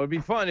gonna say, no, it'd be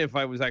fun if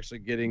I was actually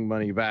getting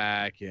money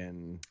back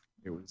and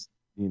it was,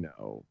 you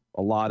know,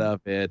 a lot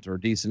of it or a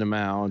decent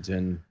amount.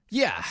 And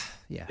yeah,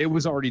 it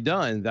was already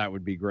done. That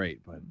would be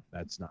great, but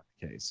that's not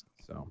the case.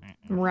 So,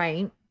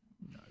 right.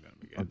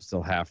 I'm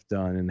still half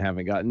done and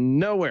haven't gotten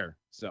nowhere.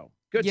 So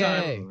good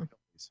time.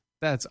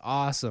 That's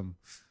awesome.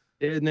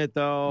 Isn't it,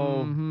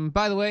 though? Mm-hmm.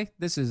 By the way,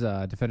 this is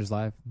Defenders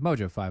Live,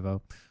 Mojo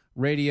 50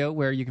 Radio,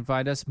 where you can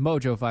find us,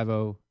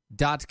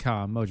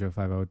 mojo50.com,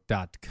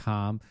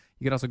 mojo50.com.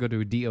 You can also go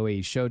to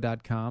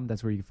doashow.com.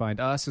 That's where you can find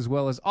us, as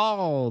well as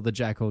all the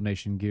Jackhole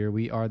Nation gear.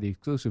 We are the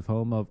exclusive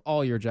home of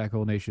all your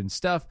Jackhole Nation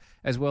stuff,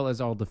 as well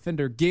as all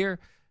Defender gear,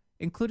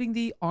 including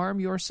the Arm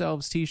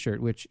Yourselves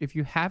t-shirt, which if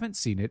you haven't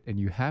seen it and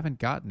you haven't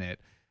gotten it,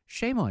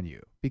 shame on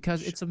you,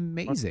 because it's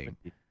amazing.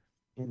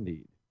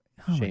 Indeed.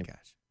 Oh my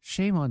gosh.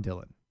 Shame on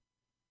Dylan.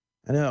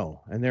 I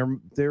know. And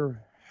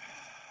they're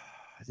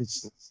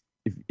it's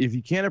if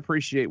you can't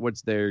appreciate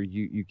what's there,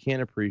 you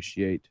can't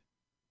appreciate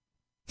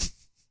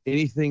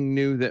anything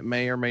new that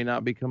may or may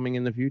not be coming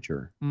in the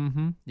future.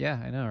 Mm-hmm. Yeah,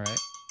 I know, right?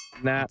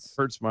 And that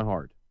hurts my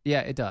heart.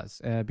 Yeah, it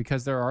does.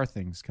 Because there are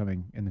things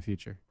coming in the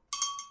future.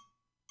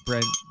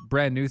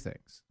 Brand new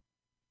things.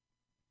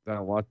 Got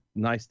a lot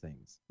nice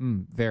things.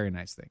 Very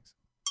nice things.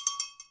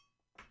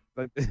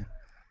 But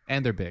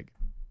and they're big.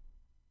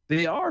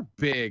 They are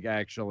big,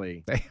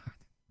 actually.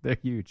 They're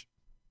huge.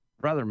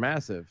 Rather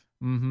massive.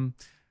 Mm-hmm.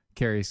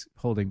 Carrie's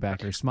holding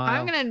back her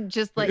smile. I'm going to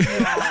just let you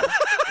all.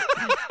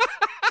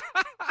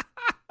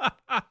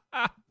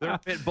 They're a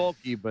bit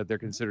bulky, but they're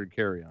considered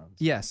carry-ons.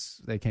 Yes,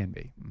 they can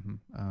be.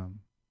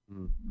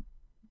 Mm-hmm.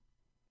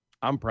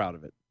 I'm proud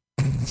of it.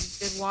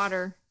 Good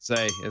water.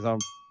 Say, as I'm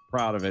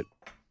proud of it.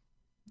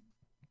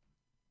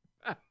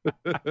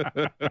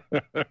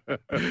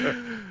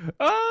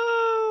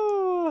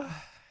 Oh,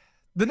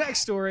 the next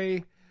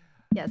story.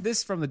 Yes.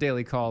 This from the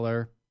Daily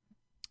Caller.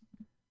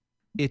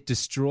 It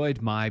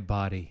destroyed my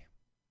body.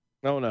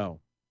 Oh, no.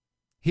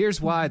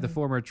 Here's why the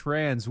former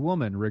trans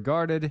woman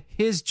regarded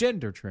his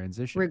gender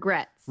transition.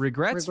 Regrets. He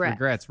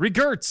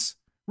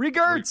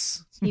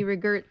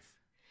regrets.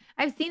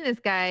 I've seen this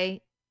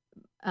guy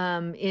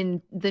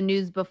in the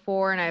news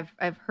before, and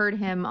I've heard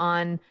him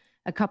on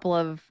a couple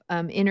of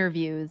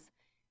interviews,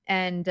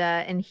 and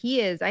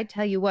he is, I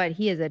tell you what,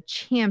 he is a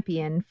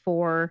champion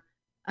for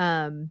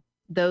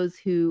those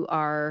who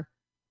are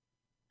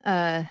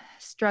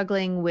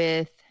struggling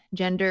with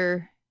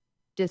gender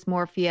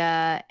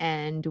dysmorphia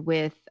and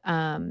with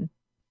a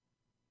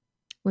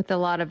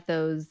lot of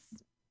those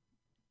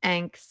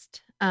angst,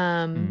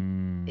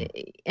 and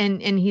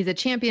he's a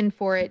champion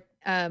for it,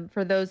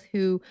 for those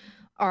who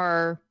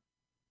are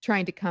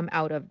trying to come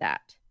out of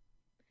that.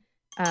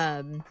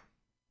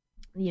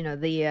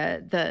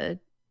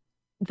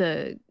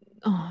 The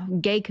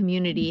gay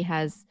community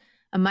has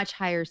a much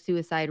higher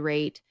suicide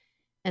rate,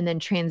 and then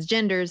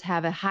transgenders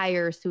have a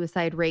higher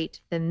suicide rate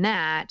than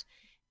that.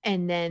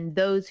 And then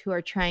those who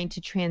are trying to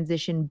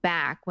transition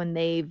back when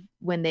they've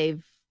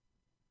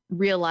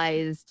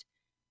realized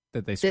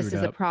that this is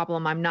a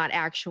problem, I'm not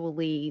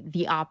actually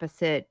the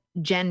opposite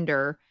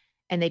gender,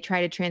 and they try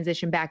to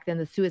transition back, then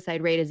the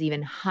suicide rate is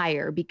even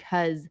higher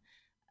because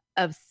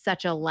of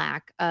such a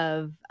lack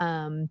of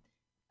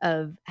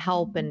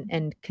help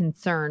and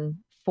concern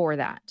for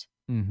that.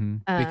 Mm-hmm.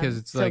 Because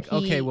it's like,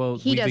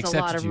 he does a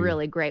lot of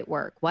really great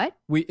work. What?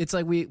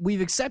 We've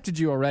accepted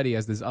you already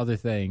as this other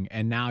thing,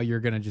 and now you're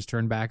gonna just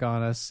turn back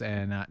on us.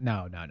 And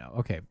no.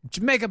 Okay,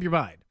 make up your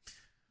mind.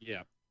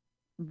 Yeah,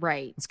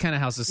 right. It's kind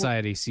of how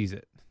society sees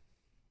it.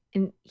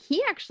 And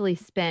he actually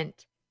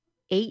spent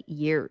 8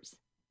 years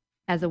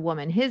as a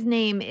woman. His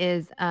name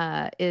is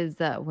where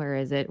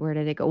is it? Where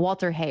did it go?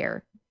 Walter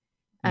Hare.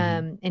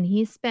 And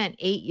he spent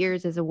 8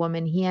 years as a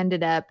woman. He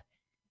ended up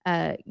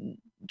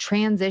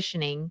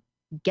transitioning,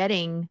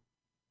 getting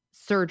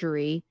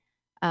surgery.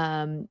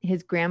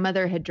 His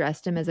grandmother had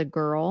dressed him as a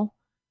girl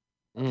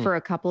for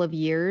a couple of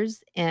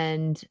years,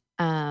 and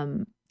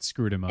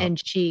screwed him up. And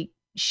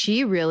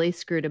she really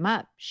screwed him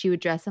up. She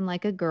would dress him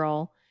like a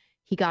girl.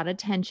 He got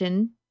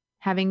attention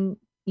having,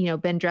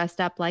 been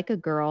dressed up like a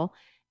girl,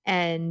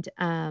 and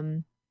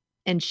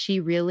she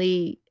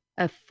really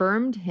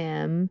affirmed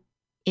him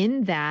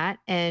in that,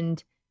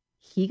 and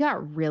he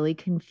got really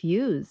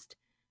confused.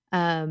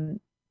 He'll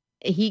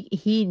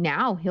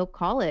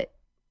call it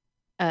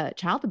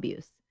child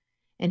abuse,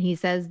 and he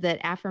says that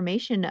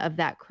affirmation of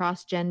that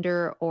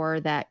cross-gender or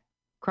that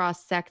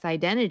cross-sex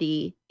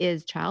identity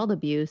is child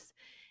abuse,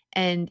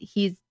 and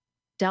he's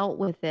dealt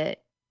with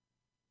it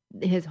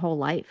his whole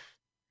life.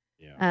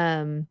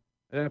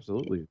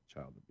 Absolutely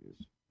child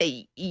abuse.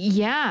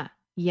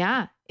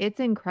 Yeah,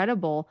 it's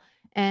incredible.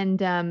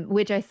 And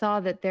which I saw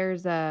that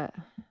there's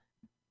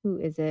who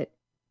is it?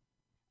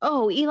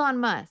 Oh, Elon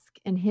Musk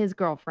and his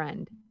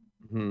girlfriend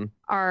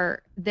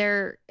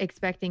they're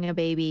expecting a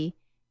baby,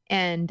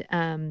 and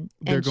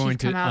they're going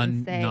she's come to out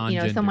and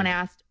say, someone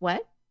asked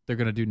what? They're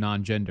going to do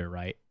non-gender,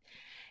 right?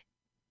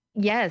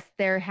 Yes,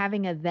 they're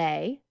having a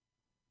they,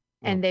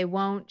 and they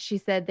won't. She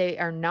said they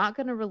are not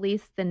going to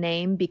release the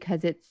name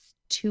because it's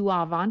too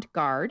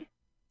avant-garde.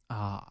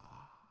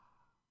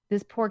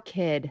 This poor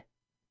kid.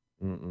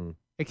 The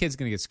kid's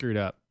going to get screwed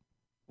up.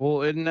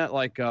 Well, isn't that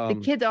like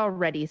the kid's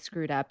already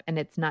screwed up, and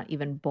it's not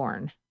even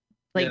born.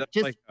 Like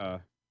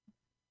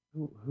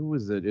who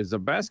is it? Is a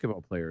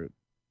basketball player?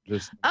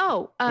 Just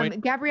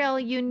Gabrielle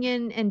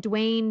Union and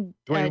Dwayne.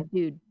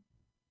 Dude.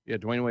 Yeah,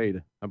 Dwayne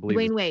Wade, I believe.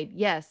 Dwayne Wade,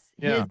 yes.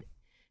 Yeah.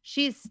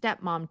 She's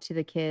stepmom to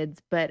the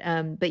kids, but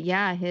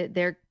yeah,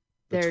 their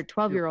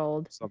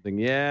 12-year-old something.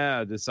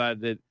 Yeah,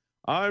 decided that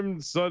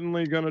I'm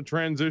suddenly gonna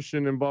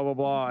transition and blah blah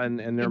blah, and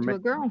they're into a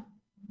girl.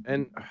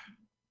 And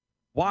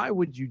why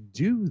would you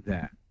do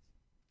that?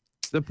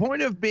 The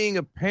point of being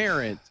a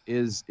parent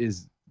is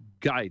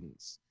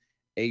guidance.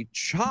 A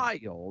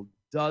child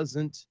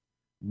doesn't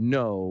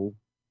know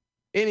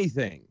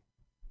anything.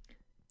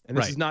 And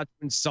this is not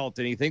to insult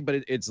anything,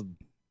 but it's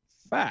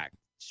fact.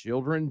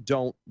 Children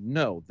don't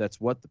know. That's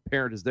what the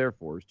parent is there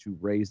for, is to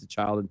raise the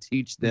child and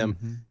teach them,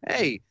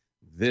 hey,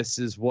 this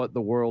is what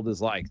the world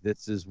is like.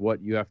 This is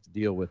what you have to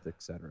deal with, et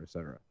cetera, et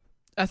cetera.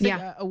 I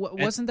think,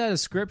 wasn't that a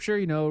scripture,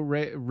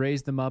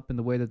 raise them up in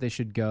the way that they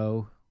should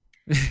go?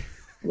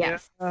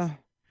 Yes.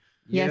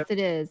 Yes, it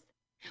is.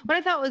 What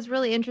I thought was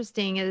really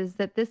interesting is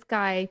that this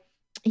guy,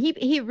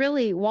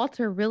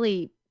 Walter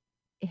really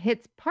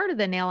hits part of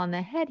the nail on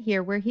the head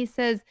here, where he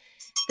says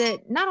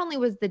that not only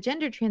was the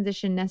gender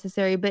transition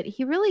necessary, but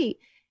he really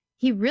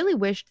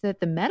wished that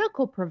the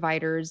medical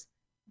providers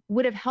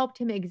would have helped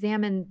him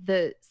examine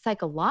the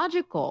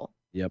psychological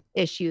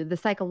issue, the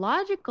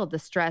psychological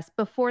distress,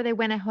 before they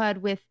went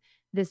ahead with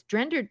this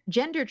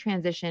gender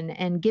transition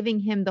and giving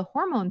him the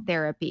hormone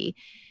therapy.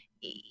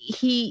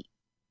 He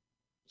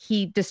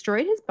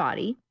destroyed his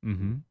body.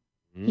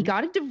 He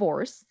got a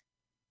divorce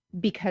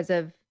because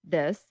of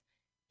this.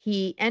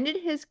 He ended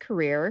his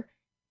career,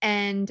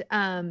 and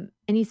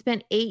he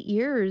spent 8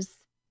 years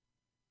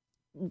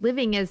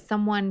living as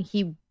someone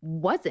he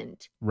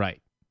wasn't.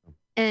 Right.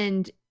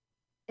 And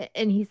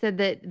he said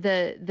that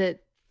the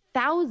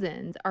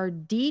thousands are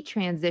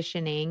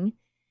detransitioning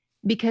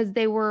because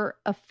they were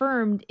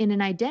affirmed in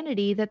an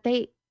identity that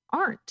they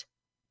aren't.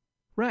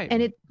 Right.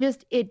 And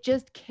it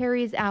just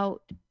carries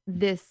out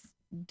this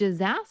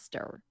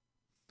disaster.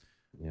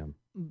 Yeah.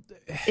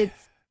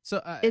 It's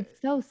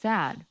so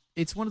sad.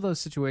 It's one of those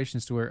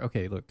situations to where,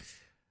 okay, look,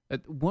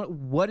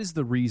 what is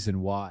the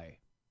reason why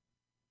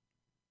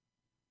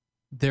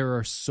there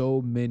are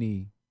so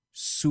many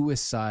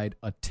suicide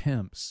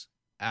attempts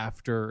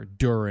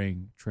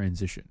during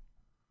transition?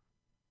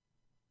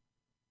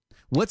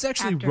 What's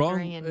actually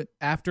wrong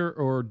after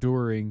or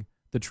during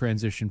the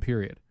transition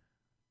period?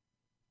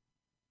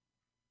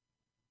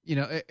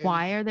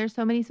 Why are there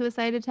so many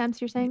suicide attempts,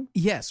 you're saying?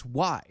 Yes,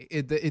 why?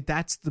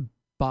 That's the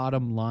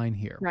bottom line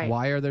here. Right.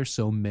 Why are there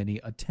so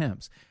many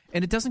attempts?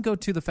 And it doesn't go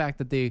to the fact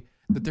that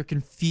they're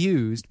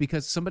confused,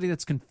 because somebody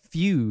that's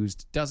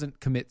confused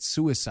doesn't commit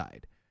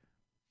suicide.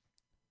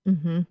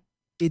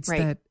 It's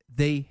that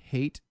they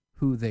hate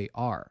who they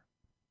are.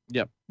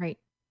 Yep. Right.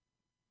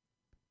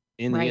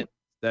 In the end,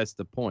 that's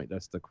the point.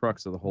 That's the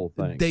crux of the whole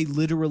thing. They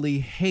literally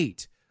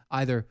hate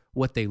either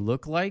what they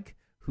look like,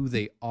 who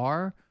they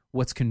are,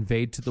 what's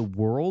conveyed to the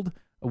world,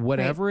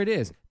 whatever it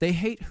is. They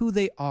hate who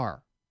they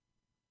are.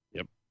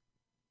 Yep.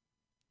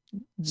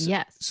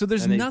 Yes. So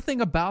there's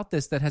nothing about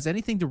this that has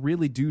anything to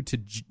really do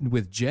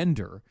with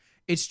gender.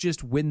 It's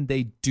just when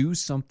they do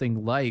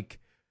something like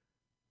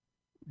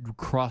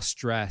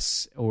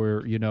cross-dress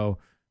or,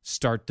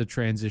 start the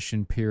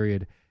transition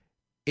period,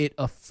 it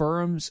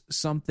affirms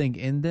something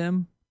in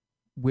them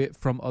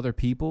from other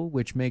people,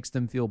 which makes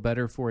them feel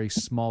better for a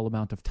small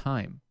amount of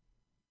time.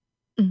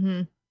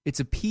 It's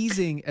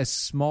appeasing a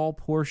small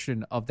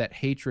portion of that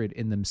hatred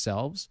in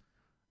themselves,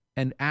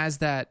 and as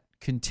that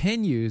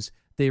continues,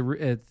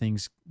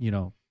 things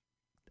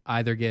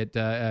either get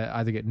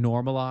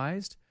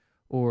normalized,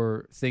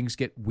 or things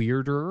get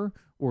weirder,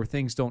 or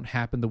things don't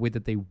happen the way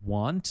that they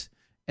want,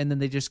 and then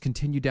they just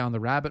continue down the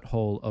rabbit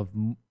hole of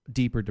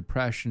deeper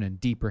depression and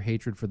deeper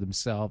hatred for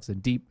themselves,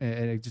 and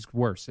it just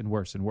worse and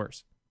worse and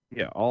worse.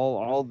 Yeah,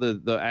 all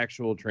the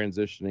actual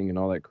transitioning and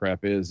all that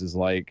crap is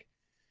like,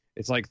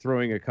 it's like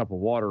throwing a cup of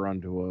water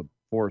onto a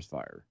forest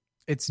fire.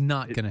 It's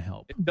not going to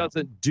help. It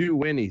doesn't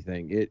do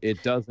anything.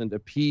 It doesn't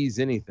appease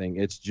anything.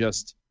 It's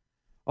just,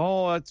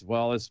 it's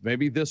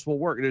maybe this will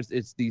work.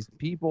 It's these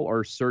people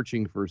are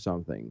searching for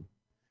something.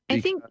 I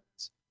think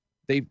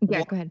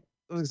go ahead.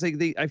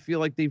 I feel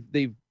like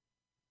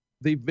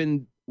they've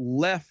been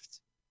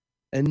left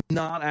and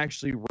not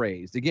actually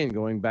raised. Again,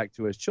 going back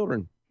to as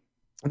children,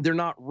 they're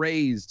not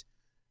raised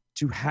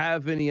to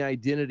have any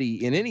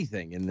identity in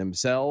anything, in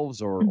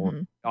themselves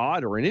or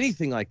God or in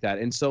anything like that.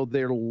 And so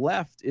they're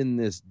left in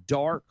this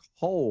dark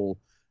hole,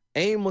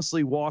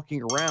 aimlessly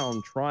walking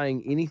around,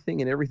 trying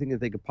anything and everything that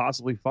they could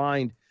possibly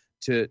find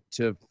to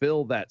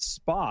fill that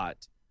spot,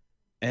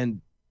 and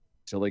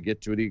till they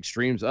get to the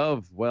extremes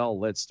of,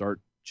 let's start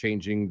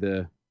changing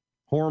the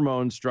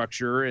hormone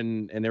structure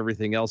and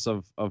everything else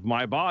of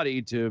my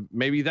body to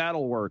maybe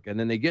that'll work. And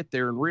then they get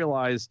there and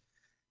realize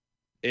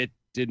it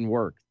didn't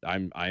work.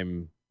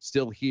 I'm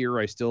still here.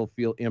 I still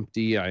feel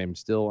empty. I am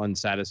still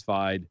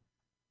unsatisfied.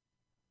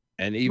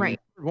 And even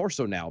more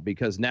so now,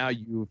 because now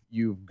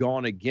you've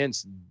gone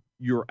against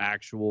your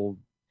actual,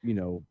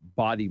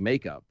 body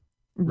makeup.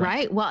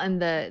 Right. Well,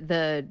 and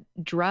the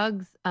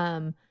drugs,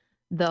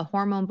 the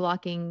hormone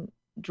blocking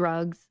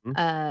drugs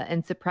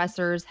and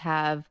suppressors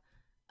have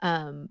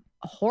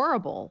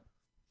horrible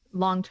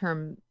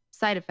long-term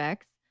side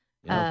effects,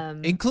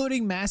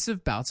 including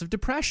massive bouts of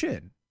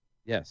depression.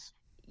 Yes.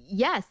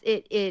 Yes,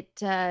 it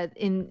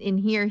in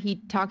here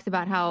he talks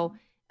about how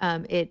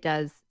it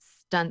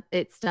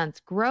stunts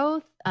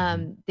growth.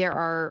 There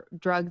are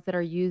drugs that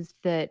are used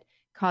that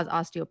cause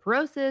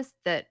osteoporosis,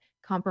 that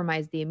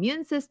compromise the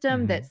immune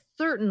system, that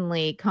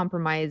certainly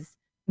compromise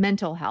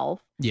mental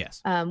health.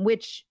 Yes.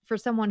 Which for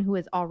someone who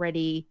is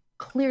already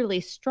clearly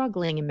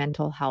struggling in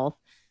mental health,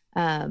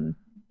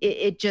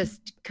 it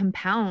just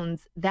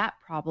compounds that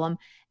problem.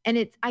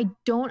 And I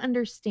don't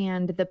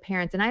understand the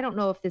parents, and I don't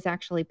know if this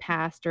actually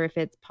passed or if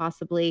it's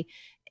possibly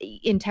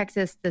in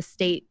Texas, the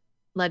state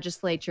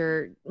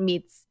legislature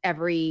meets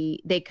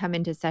they come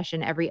into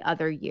session every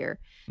other year.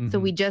 So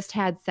we just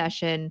had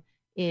session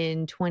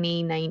in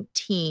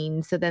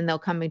 2019. So then they'll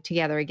come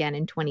together again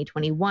in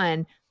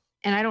 2021.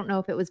 And I don't know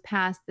if it was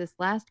passed this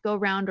last go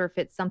round or if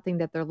it's something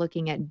that they're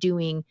looking at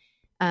doing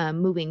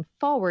moving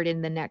forward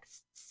in the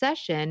next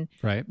session.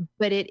 Right.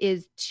 But it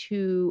is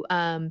to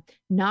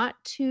not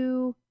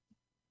to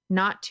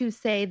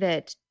say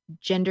that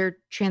gender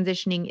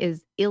transitioning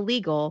is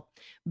illegal,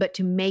 but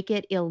to make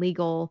it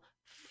illegal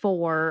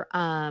for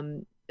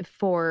a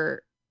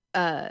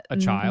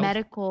child,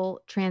 medical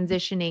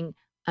transitioning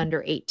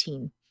under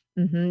 18.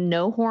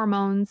 No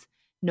hormones,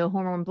 no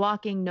hormone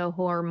blocking, no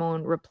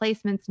hormone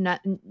replacements,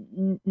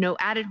 no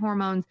added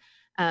hormones.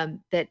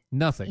 That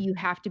nothing. You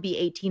have to be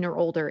 18 or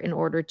older in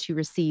order to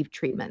receive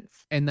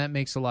treatments. And that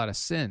makes a lot of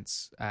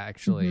sense,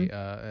 actually.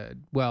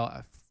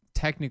 Well,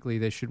 technically,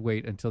 they should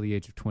wait until the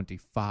age of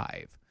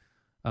 25.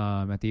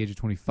 At the age of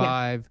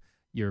 25,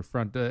 your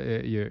frontal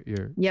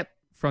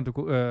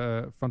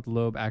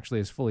lobe actually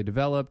is fully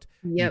developed.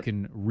 You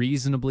can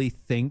reasonably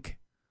think,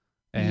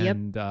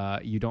 and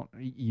you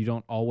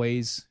don't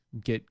always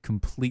get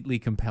completely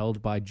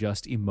compelled by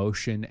just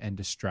emotion and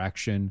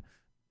distraction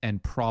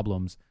and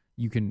problems.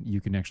 You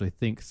can actually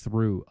think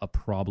through a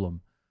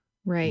problem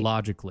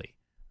logically,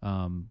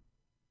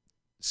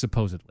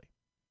 supposedly.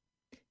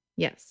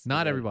 Yes.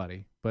 Not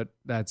everybody, but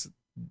that's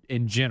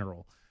in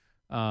general.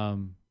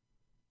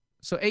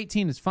 So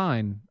 18 is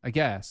fine, I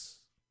guess,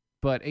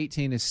 but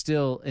 18 is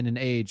still in an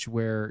age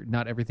where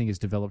not everything is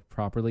developed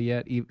properly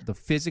yet. The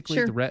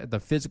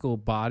physical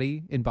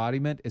body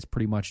embodiment is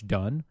pretty much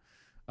done.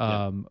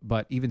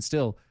 But even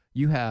still,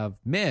 you have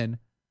men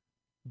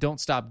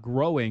don't stop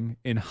growing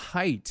in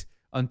height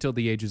until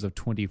the ages of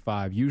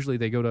 25. Usually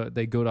they go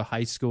to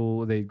high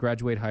school, they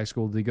graduate high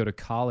school, they go to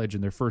college,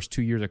 and their first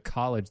 2 years of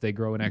college, they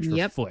grow an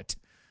extra foot,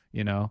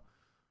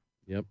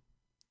 Yep.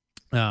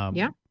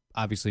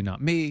 Obviously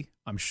not me.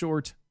 I'm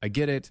short. I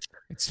get it.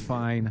 It's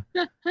fine.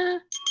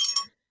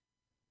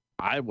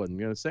 I wasn't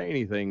going to say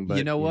anything, but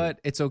you know what?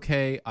 It's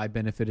okay. I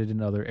benefited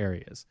in other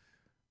areas.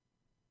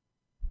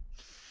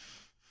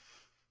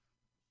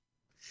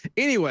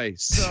 Anyway,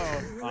 so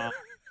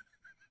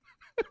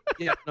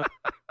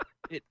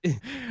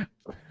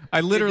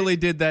I literally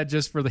did that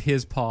just for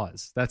his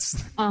pause. That's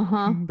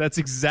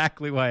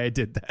exactly why I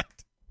did that.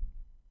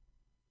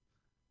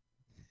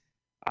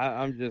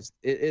 I'm just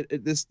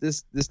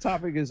this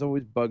topic has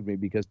always bugged me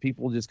because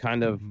people just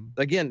kind of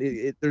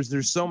again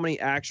there's so many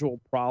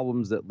actual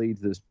problems that lead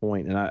to this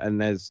point,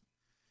 and as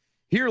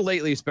here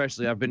lately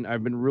especially I've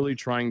been really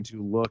trying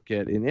to look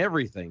at in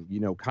everything,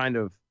 kind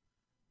of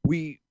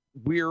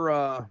we're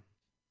a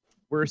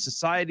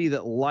society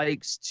that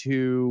likes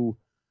to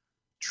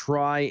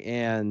try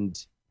and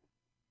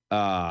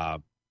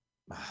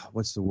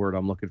what's the word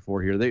I'm looking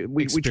for here?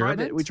 We try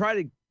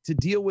to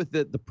deal with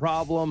the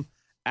problem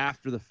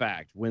after the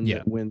fact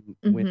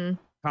when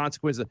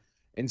consequences,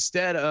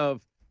 instead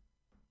of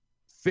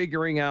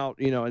figuring out,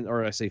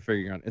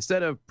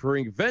 instead of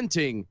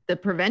preventing the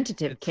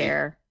preventative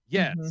care.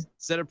 Yes.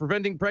 Instead of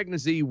preventing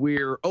pregnancy,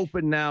 we're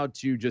open now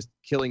to just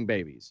killing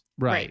babies.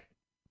 Right.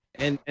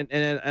 And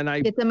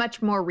it's a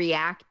much more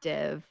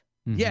reactive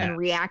and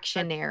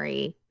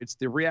reactionary. It's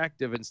the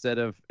reactive instead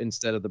of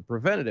the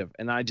preventative.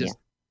 And I just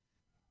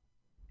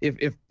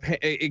if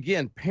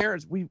again,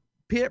 parents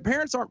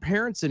aren't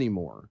parents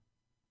anymore.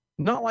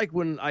 Not like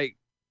when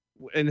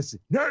it's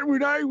not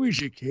when I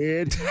was a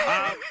kid.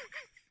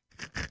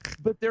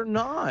 But they're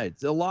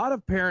not. A lot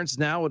of parents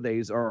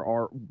nowadays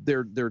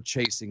they're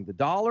chasing the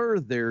dollar.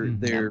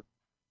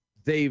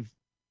 They've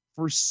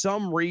for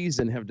some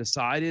reason have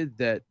decided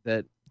that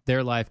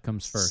their life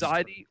comes first.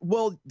 Society,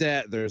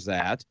 there's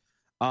that.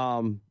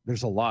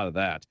 There's a lot of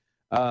that.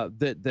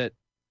 That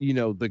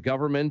the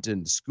government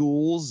and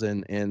schools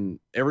and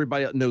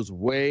everybody knows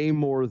way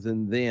more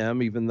than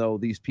them, even though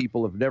these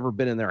people have never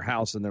been in their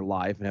house in their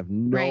life and have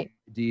no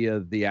idea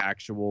the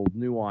actual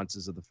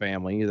nuances of the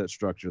family, that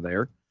structure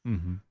there.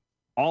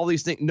 All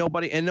these things,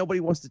 nobody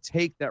wants to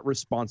take that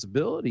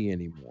responsibility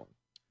anymore.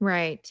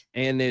 Right.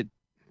 And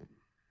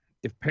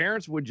if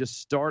parents would just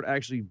start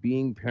actually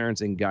being parents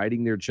and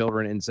guiding their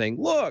children and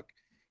saying, look,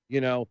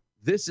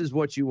 this is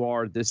what you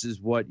are. This is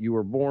what you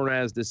were born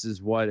as. This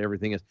is what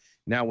everything is.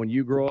 Now, when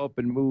you grow up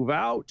and move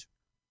out,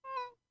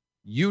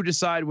 you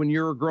decide when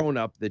you're a grown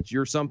up that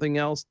you're something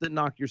else, then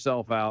knock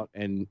yourself out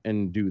and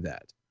do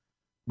that.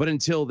 But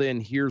until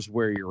then, here's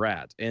where you're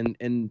at. And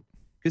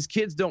because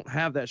kids don't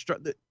have that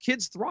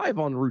kids thrive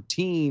on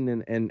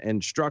routine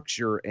and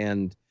structure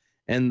and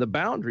the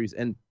boundaries,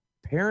 and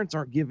parents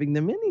aren't giving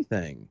them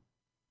anything.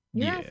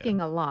 You're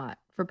asking a lot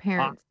for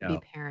parents to be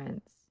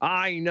parents.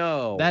 I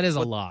know. That is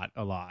a lot.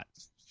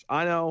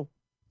 I know.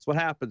 It's what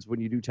happens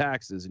when you do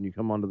taxes and you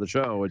come onto the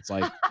show. It's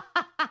like,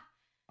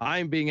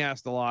 I'm being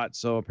asked a lot,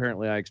 so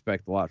apparently I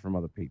expect a lot from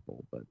other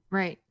people. But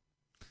right.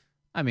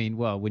 I mean,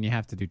 well, when you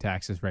have to do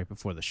taxes right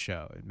before the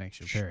show, it makes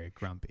you very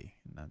grumpy.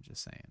 And I'm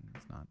just saying,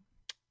 it's not.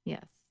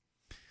 Yes.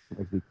 It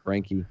makes me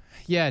cranky.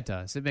 Yeah, it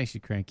does. It makes you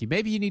cranky.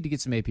 Maybe you need to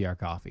get some APR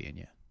coffee in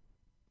you.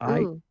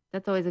 Ooh,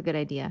 that's always a good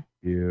idea.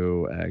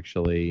 You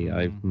actually,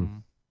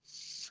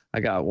 I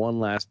got one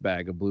last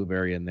bag of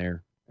blueberry in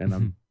there, and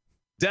I'm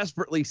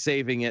desperately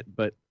saving it.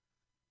 But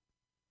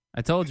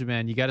I told you,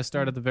 man, you got to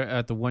start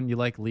at the one you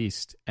like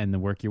least, and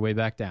then work your way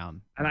back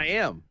down. And I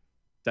am.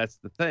 That's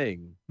the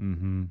thing.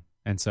 Mm-hmm.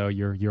 And so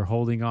you're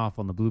holding off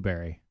on the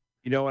blueberry.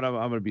 You know what? I'm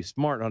going to be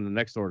smart on the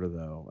next order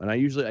though, and I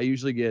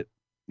usually get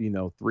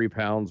 3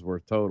 pounds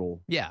worth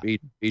total. Yeah.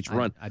 Each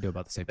run. I do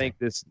about the same thing.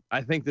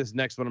 I think this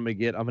next one I'm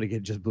going to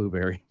get just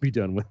blueberry. Be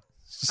done with.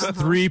 Just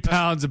 3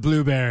 pounds of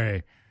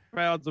blueberry.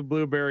 Pounds of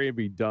blueberry and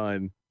be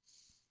done.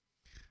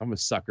 I'm a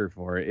sucker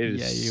for it. It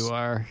is. Yeah, you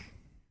are.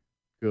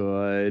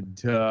 Good.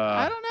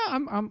 I don't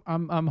know.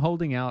 I'm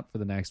holding out for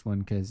the next one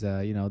because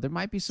there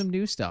might be some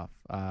new stuff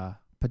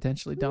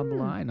potentially down the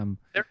line.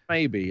 There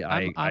may be.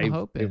 I'm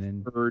hoping.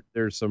 And heard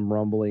there's some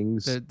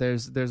rumblings.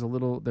 There's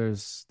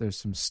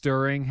some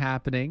stirring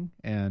happening,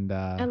 and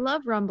I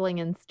love rumbling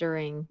and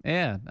stirring.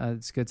 Yeah,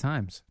 it's good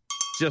times.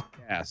 Just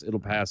pass. It'll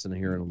pass in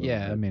here in a little bit.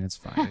 Yeah, I mean it's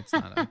fine. It's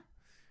not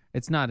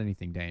it's not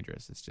anything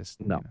dangerous. It's just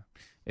no.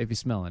 If you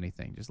smell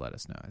anything, just let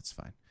us know. It's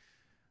fine.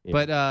 Yeah.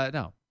 But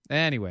no.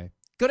 Anyway,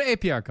 go to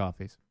APR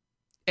Coffees.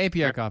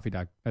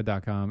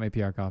 APRcoffee.com.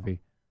 APR Coffee.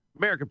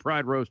 American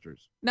Pride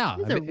Roasters. No,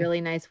 it's a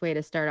really nice way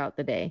to start out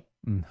the day.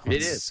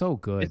 It is so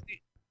good.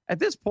 At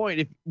this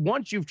point,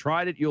 once you've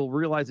tried it, you'll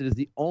realize it is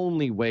the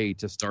only way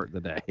to start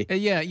the day.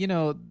 Yeah,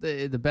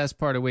 the best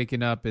part of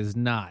waking up is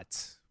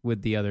not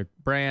with the other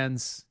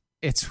brands.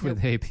 It's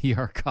with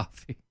APR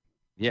Coffee.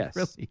 Yes. It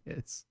really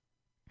is.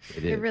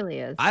 It really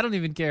is. I don't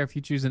even care if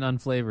you choose an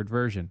unflavored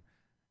version.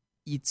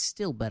 It's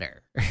still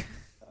better.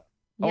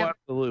 Oh,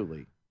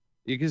 absolutely.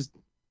 Because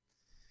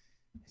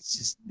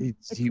it's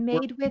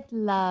made with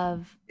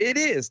love. It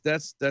is.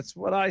 That's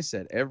what I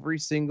said. Every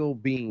single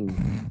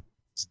bean.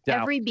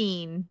 Every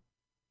bean.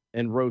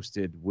 And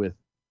roasted with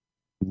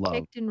love.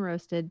 Picked and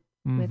roasted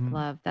with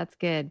love. That's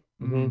good.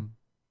 Mm-hmm.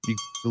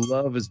 The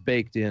love is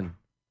baked in.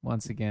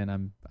 Once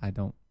again, I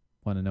don't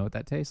want to know what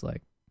that tastes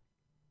like.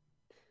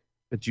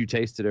 But you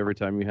taste it every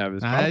time you have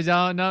this. I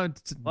don't know.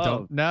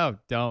 Don't.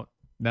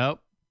 Nope.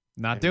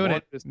 Not doing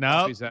it.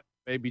 Nope.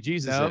 Baby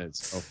Jesus nope. in it.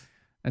 So.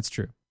 That's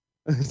true.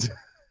 It's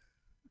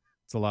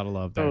a lot of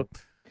love there. So,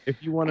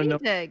 if you want to know,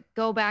 to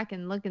go back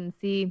and look and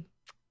see.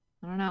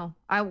 I don't know.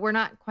 We're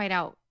not quite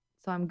out,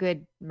 so I'm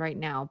good right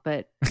now.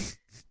 But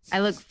I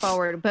look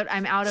forward. But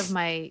I'm out of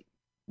my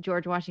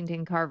George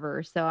Washington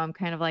Carver, so I'm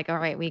kind of like, all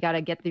right, we got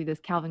to get through this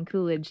Calvin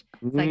Coolidge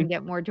so I can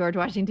get more George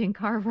Washington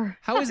Carver.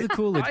 How is the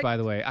Coolidge, by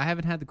the way? I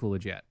haven't had the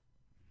Coolidge yet.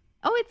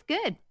 Oh, it's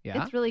good.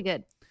 Yeah, it's really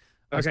good.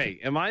 Okay,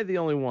 am I the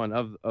only one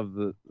of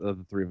the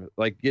three of us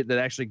that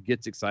actually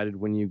gets excited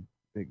when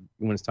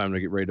it's time to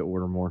get ready to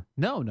order more?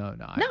 No.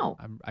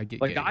 I get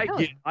like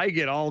giddy. I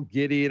get all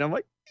giddy, and I'm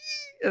like,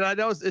 and I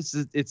know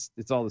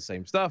it's all the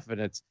same stuff,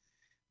 and it's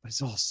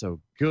all so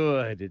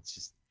good. It's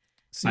just.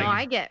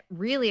 I get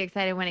really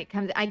excited when it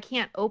comes. I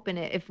can't open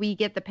it. If we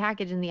get the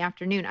package in the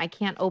afternoon, I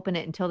can't open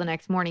it until the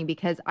next morning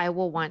because I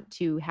will want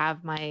to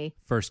have my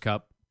first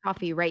cup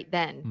coffee right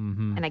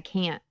then, and I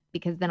can't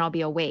because then I'll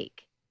be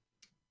awake.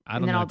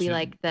 And then I'll be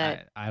like the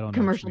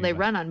commercial they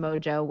run on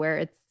Mojo where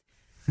it's,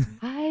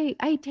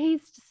 I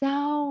taste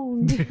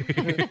sound.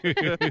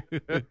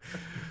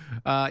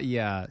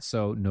 Yeah.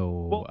 So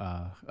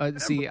no.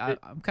 See,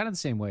 I'm kind of the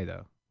same way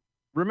though.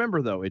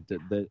 Remember though,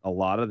 that a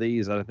lot of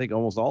these, I think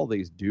almost all of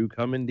these, do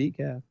come in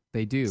decaf.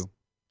 They do.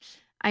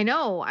 I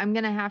know. I'm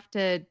gonna have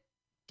to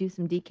do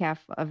some decaf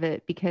of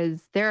it because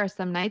there are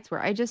some nights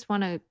where I just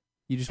want to.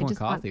 You just want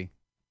coffee.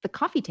 The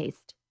coffee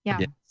taste. Yeah.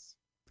 Yes.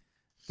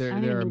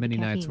 There are many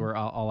nights where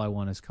all I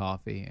want is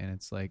coffee, and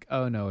it's like,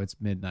 oh no, it's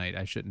midnight.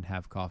 I shouldn't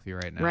have coffee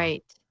right now.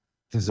 Right.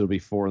 Because it'll be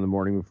 4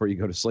 a.m. before you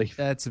go to sleep.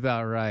 That's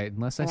about right.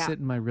 Unless I sit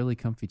in my really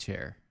comfy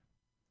chair.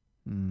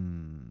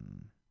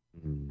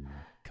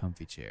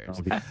 Comfy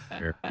chairs.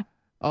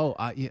 Oh,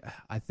 yeah.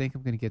 I think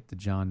I'm gonna get the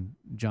John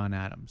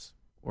Adams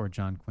or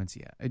John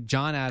Quincy.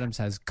 John Adams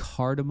has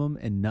cardamom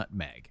and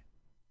nutmeg.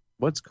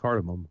 What's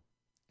cardamom?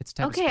 It's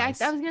type okay. of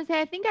spice. I was gonna say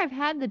I think I've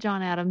had the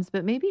John Adams,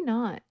 but maybe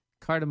not.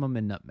 Cardamom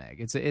and nutmeg.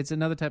 It's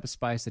another type of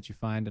spice that you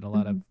find in a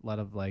lot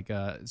of like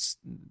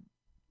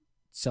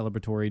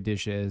celebratory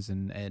dishes,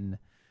 and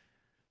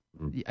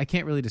I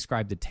can't really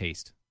describe the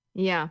taste.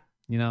 Yeah.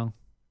 You know.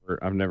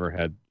 I've never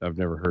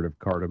heard of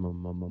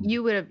cardamom.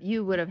 You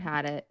would have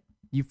had it.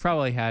 You've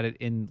probably had it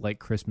in like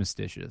Christmas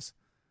dishes,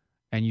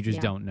 and you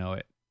just don't know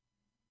it.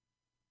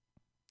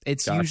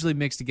 It's usually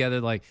mixed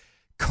together like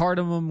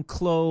cardamom,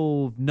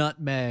 clove,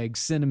 nutmeg,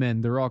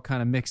 cinnamon. They're all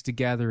kind of mixed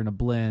together in a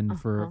blend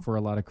for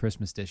a lot of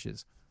Christmas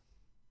dishes.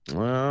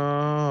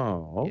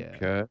 Oh,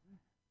 okay.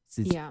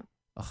 Yeah.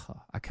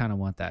 I kind of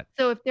want that.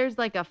 So if there's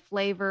like a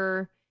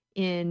flavor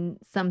in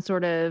some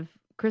sort of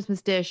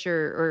Christmas dish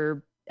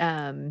or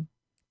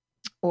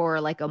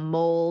like a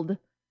mulled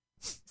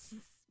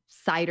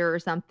cider or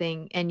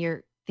something, and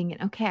you're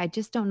thinking, okay, I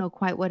just don't know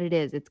quite what it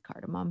is. It's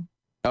cardamom.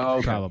 Oh,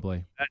 okay.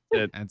 Probably.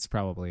 That's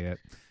probably it.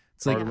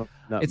 It's like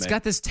it's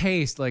got this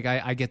taste. Like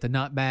I get the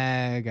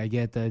nutmeg, I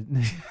get the,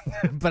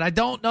 but I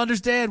don't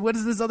understand what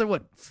is this other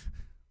one.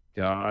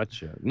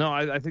 Gotcha. No,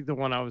 I think the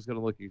one I was going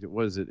to look at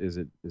is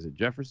it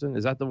Jefferson?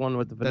 Is that the one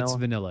with the vanilla? That's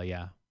vanilla,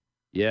 yeah.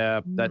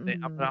 Yeah, that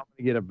I'm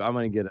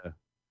gonna get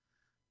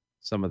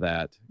some of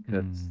that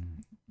because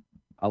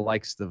I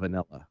likes the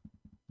vanilla.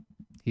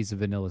 He's a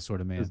vanilla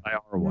sort of man. I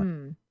are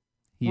one.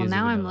 Well,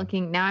 now I'm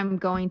looking. Now I'm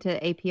going to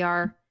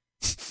APR,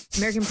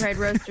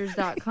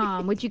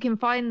 AmericanPrideRoasters.com, which you can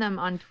find them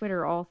on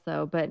Twitter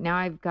also. But now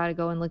I've got to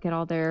go and look at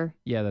all their.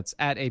 Yeah, that's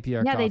at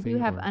APR. Yeah, Coffee, they do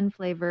have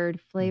unflavored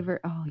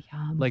flavor. Oh,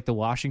 yum! Like the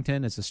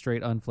Washington, it's a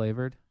straight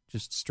unflavored,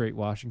 just straight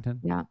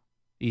Washington. Yeah.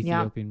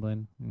 Ethiopian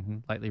blend,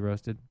 lightly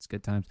roasted. It's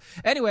good times.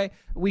 Anyway,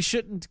 we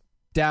shouldn't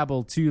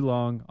dabble too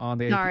long on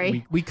the.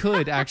 Sorry. We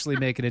could actually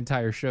make an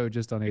entire show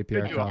just on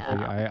APR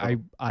coffee.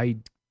 I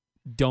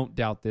don't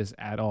doubt this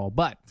at all.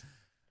 But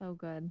so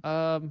good.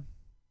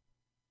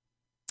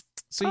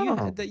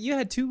 So you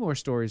had two more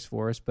stories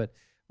for us, but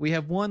we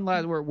have one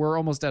last. We're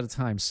almost out of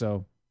time.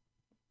 So,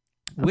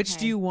 which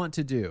do you want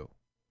to do?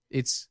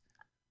 It's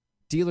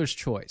dealer's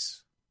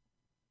choice.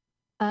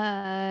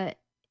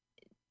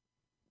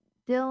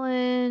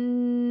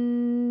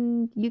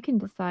 Dylan, you can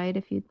decide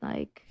if you'd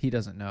like. He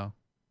doesn't know.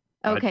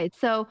 Okay,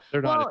 so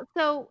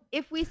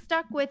if we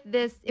stuck with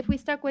this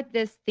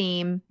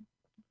theme,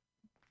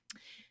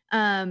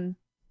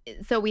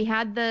 so we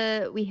had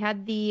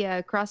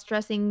the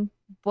cross-dressing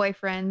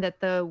boyfriend that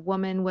the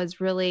woman was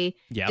really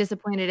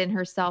disappointed in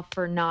herself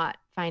for not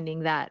finding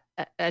that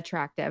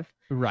attractive.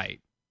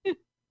 Right.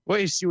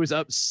 Wait, she was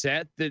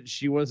upset that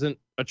she wasn't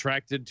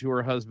attracted to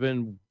her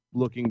husband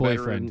looking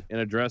better in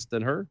a dress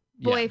than her?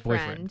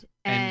 Boyfriend.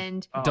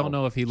 And don't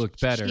know if he looked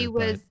better. It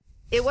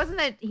wasn't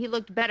that he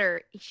looked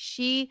better.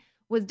 She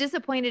was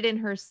disappointed in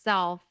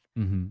herself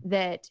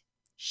that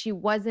she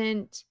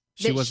wasn't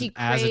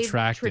as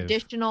attractive.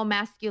 Traditional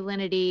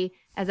masculinity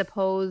as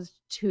opposed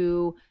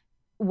to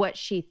what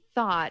she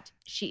thought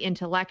she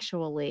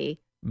intellectually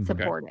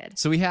supported.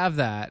 So we have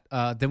that.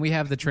 Then we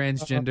have the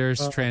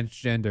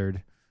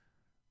transgendered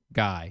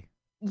guy.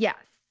 Yes.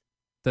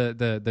 The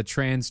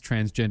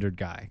transgendered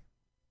guy.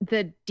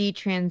 The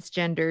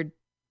detransgendered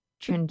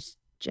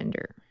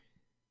transgender.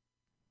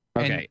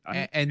 Okay.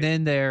 And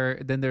then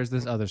there's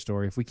this other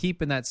story. If we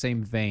keep in that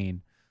same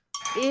vein.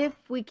 There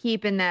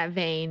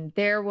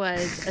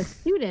was a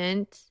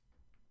student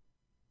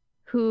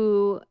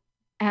who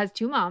has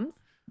two moms.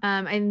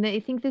 And I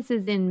think this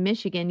is in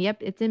Michigan. Yep,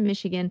 it's in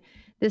Michigan.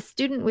 The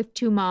student with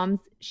two moms,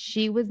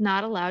 she was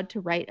not allowed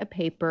to write a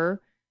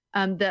paper.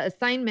 The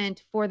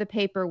assignment for the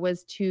paper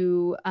was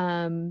to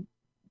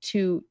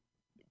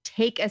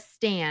take a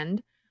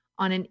stand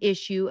on an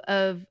issue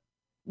of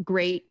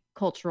great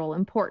cultural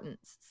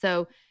importance.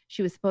 So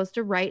she was supposed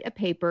to write a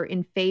paper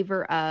in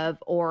favor of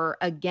or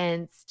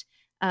against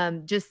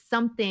just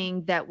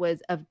something that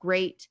was of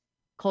great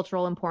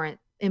cultural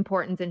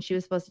importance, and she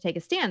was supposed to take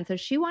a stand. So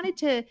she wanted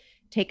to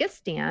take a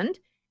stand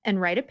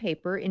and write a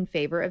paper in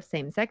favor of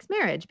same-sex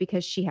marriage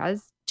because she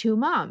has two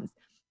moms.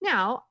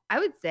 Now, I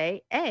would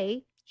say,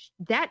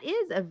 that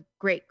is of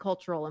great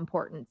cultural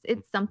importance.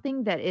 It's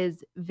something that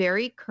is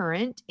very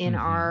current in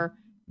our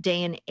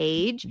day and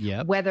age,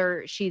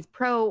 whether she's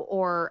pro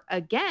or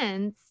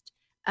against.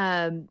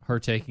 Her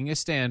taking a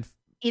stand.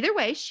 Either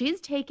way,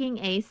 she's taking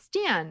a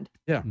stand.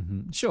 Yeah,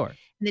 sure.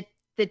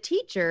 The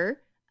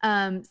teacher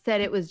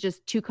said it was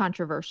just too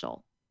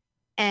controversial.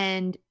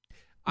 And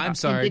I'm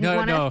sorry. Didn't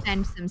want to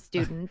offend some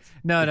students.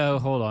 No.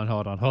 Hold on.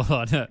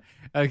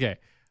 Okay.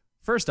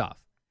 First off,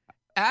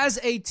 as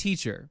a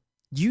teacher,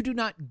 you do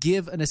not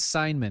give an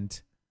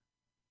assignment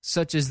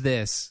such as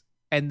this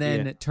and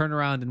then turn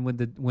around and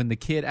when the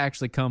kid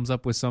actually comes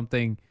up with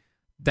something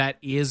that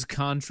is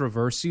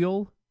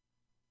controversial,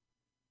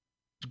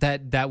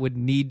 that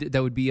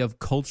would be of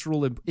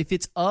cultural. If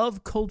it's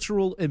of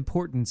cultural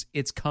importance,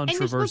 it's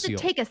controversial. And you're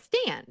supposed to take a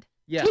stand.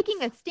 Yeah.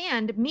 Taking a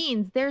stand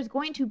means there's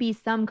going to be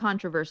some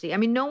controversy. I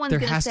mean, no one's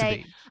going to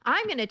say,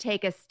 I'm going to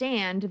take a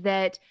stand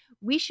that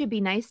we should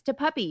be nice to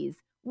puppies.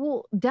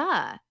 Well,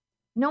 duh.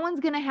 No one's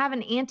going to have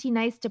an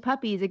anti-nice to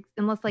puppies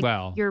unless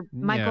you're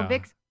Michael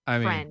Vick's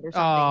friend or something.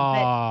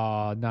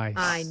 Oh, nice.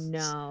 I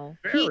know.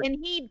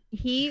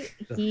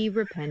 He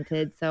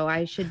repented, so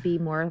I should be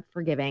more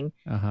forgiving.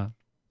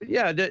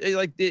 Yeah,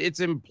 like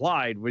it's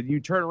implied when you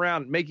turn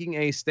around, making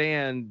a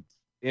stand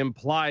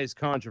implies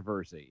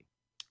controversy.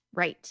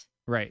 Right.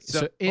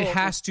 So it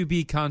has to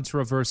be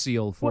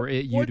controversial for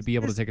you to be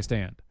able to take a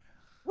stand.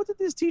 what did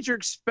this teacher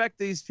expect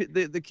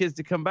the kids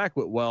to come back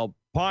with? Well,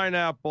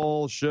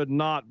 pineapple should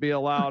not be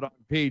allowed on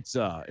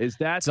pizza. Is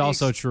that? It's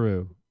also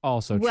true.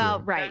 Also true.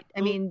 Well, right.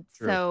 I mean,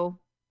 true. so.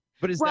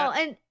 But is well,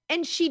 that?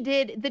 And she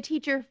did. The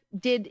teacher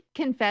did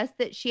confess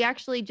that she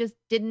actually just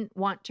didn't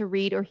want to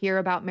read or hear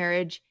about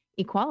marriage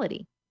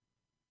equality,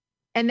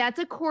 and that's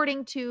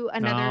according to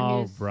another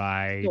news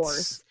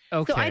source.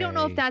 Okay. So I don't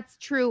know if that's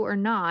true or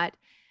not,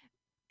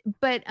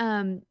 but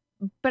I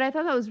thought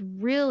that was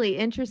really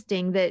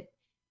interesting that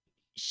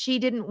she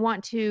didn't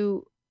want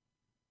to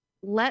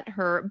let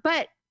her,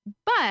 but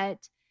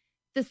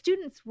the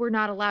students were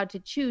not allowed to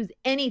choose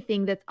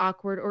anything that's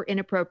awkward or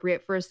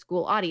inappropriate for a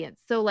school audience.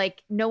 So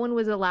like no one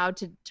was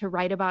allowed to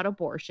write about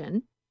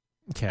abortion.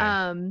 Okay.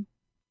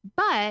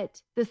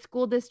 But the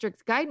school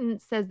district's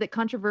guidance says that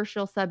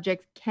controversial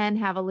subjects can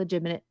have a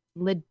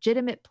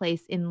legitimate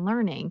place in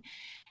learning.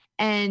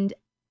 And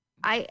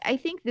I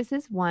think this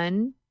is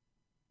one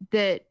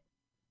that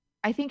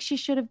I think she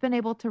should have been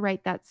able to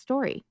write that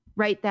story,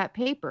 write that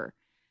paper.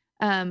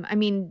 I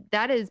mean,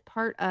 that is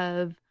part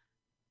of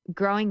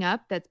growing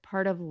up. That's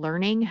part of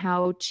learning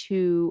how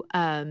to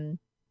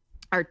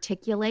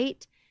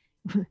articulate,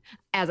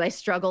 as I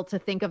struggle to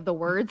think of the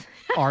words.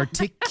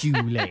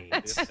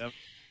 Articulate.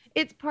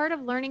 It's part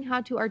of learning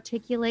how to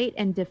articulate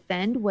and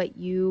defend what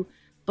you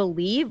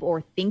believe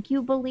or think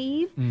you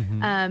believe.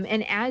 Mm-hmm.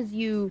 And as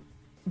you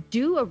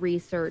do a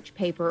research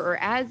paper or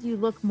as you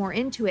look more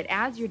into it,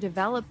 as you're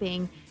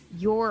developing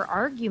your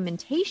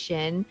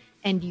argumentation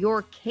and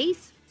your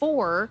case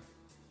for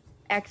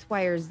X,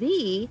 Y, or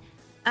Z,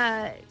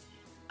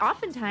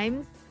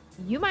 oftentimes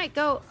you might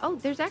go, oh,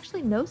 there's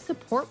actually no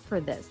support for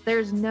this.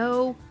 There's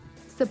no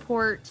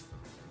support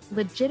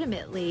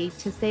legitimately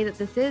to say that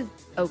this is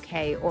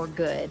okay or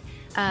good.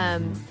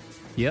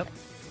 Yep,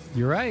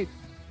 you're right.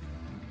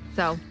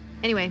 So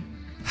anyway,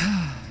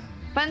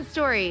 fun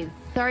stories.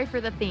 Sorry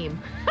for the theme.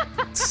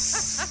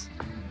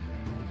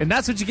 And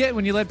that's what you get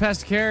when you let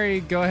Pastor Carrie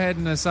go ahead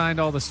and assign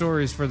all the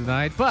stories for the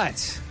night.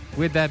 But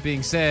with that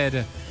being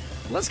said,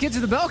 let's get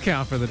to the bell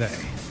count for the day.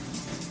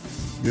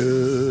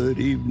 Good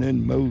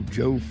evening,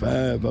 Mojo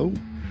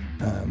 50.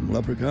 I'm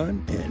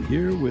Leprechaun, and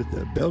here with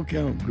the bell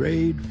count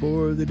grade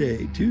for the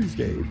day,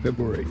 Tuesday,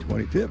 February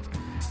 25th,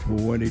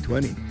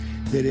 2020.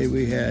 Today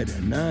we had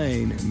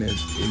 9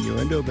 missed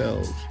innuendo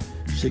bells,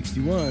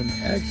 61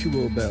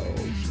 actual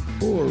bells,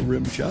 4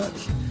 rim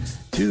shots,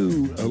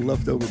 2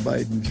 leftover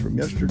Bidens from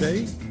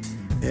yesterday,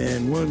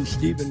 and 1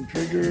 Stephen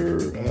Trigger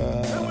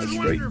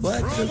straight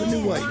black for the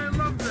new white. I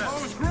love that. Oh,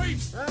 it was great.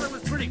 Well, it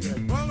was pretty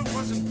good. Well, it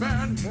wasn't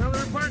bad. Well,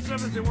 there were parts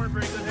of it that weren't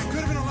very good. It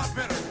could have been a lot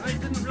better. I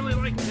didn't really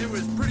like it. It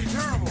was pretty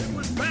terrible. It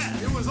was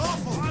bad. It was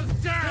awful. It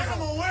was terrible. Get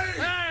him away.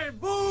 Hey,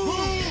 boo!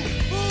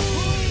 Boo!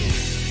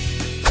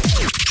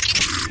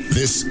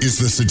 This is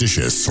the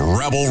seditious,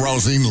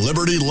 rabble-rousing,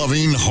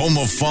 liberty-loving, home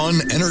of fun,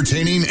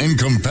 entertaining, and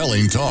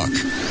compelling talk.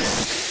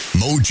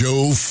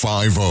 Mojo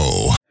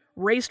 50.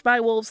 Raised by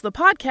Wolves, the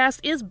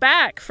podcast, is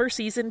back for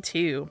season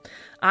 2.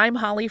 I'm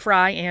Holly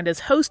Fry, and as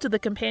host of the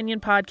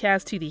companion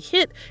podcast to the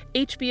hit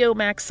HBO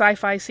Max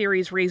sci-fi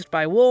series Raised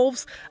by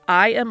Wolves,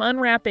 I am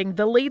unwrapping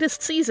the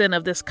latest season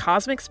of this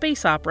cosmic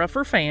space opera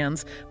for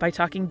fans by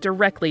talking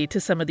directly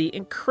to some of the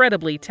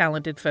incredibly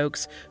talented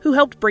folks who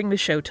helped bring the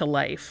show to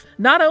life.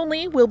 Not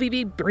only will we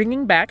be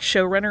bringing back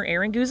showrunner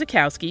Aaron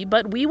Guzikowski,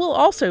 but we will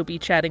also be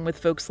chatting with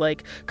folks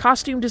like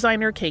costume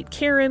designer Kate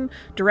Karen,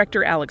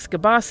 director Alex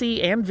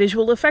Gabassi, and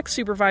visual effects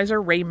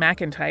supervisor Ray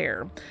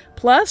McIntyre.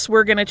 Plus,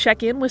 we're going to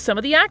check in with some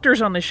of the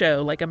actors on the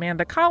show, like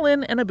Amanda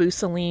Collin and Abu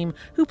Salim,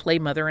 who play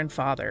mother and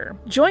father.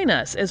 Join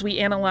us as we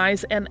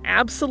analyze an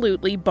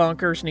absolutely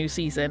bonkers new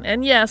season.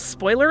 And yes,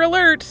 spoiler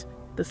alert,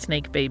 the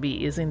snake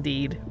baby is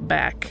indeed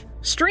back.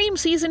 Stream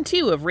season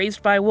 2 of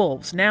Raised by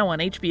Wolves now on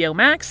HBO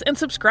Max, and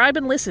subscribe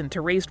and listen to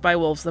Raised by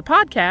Wolves the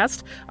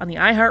podcast on the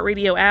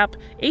iHeartRadio app,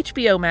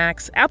 HBO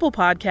Max, Apple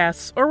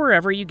Podcasts, or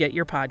wherever you get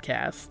your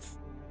podcasts.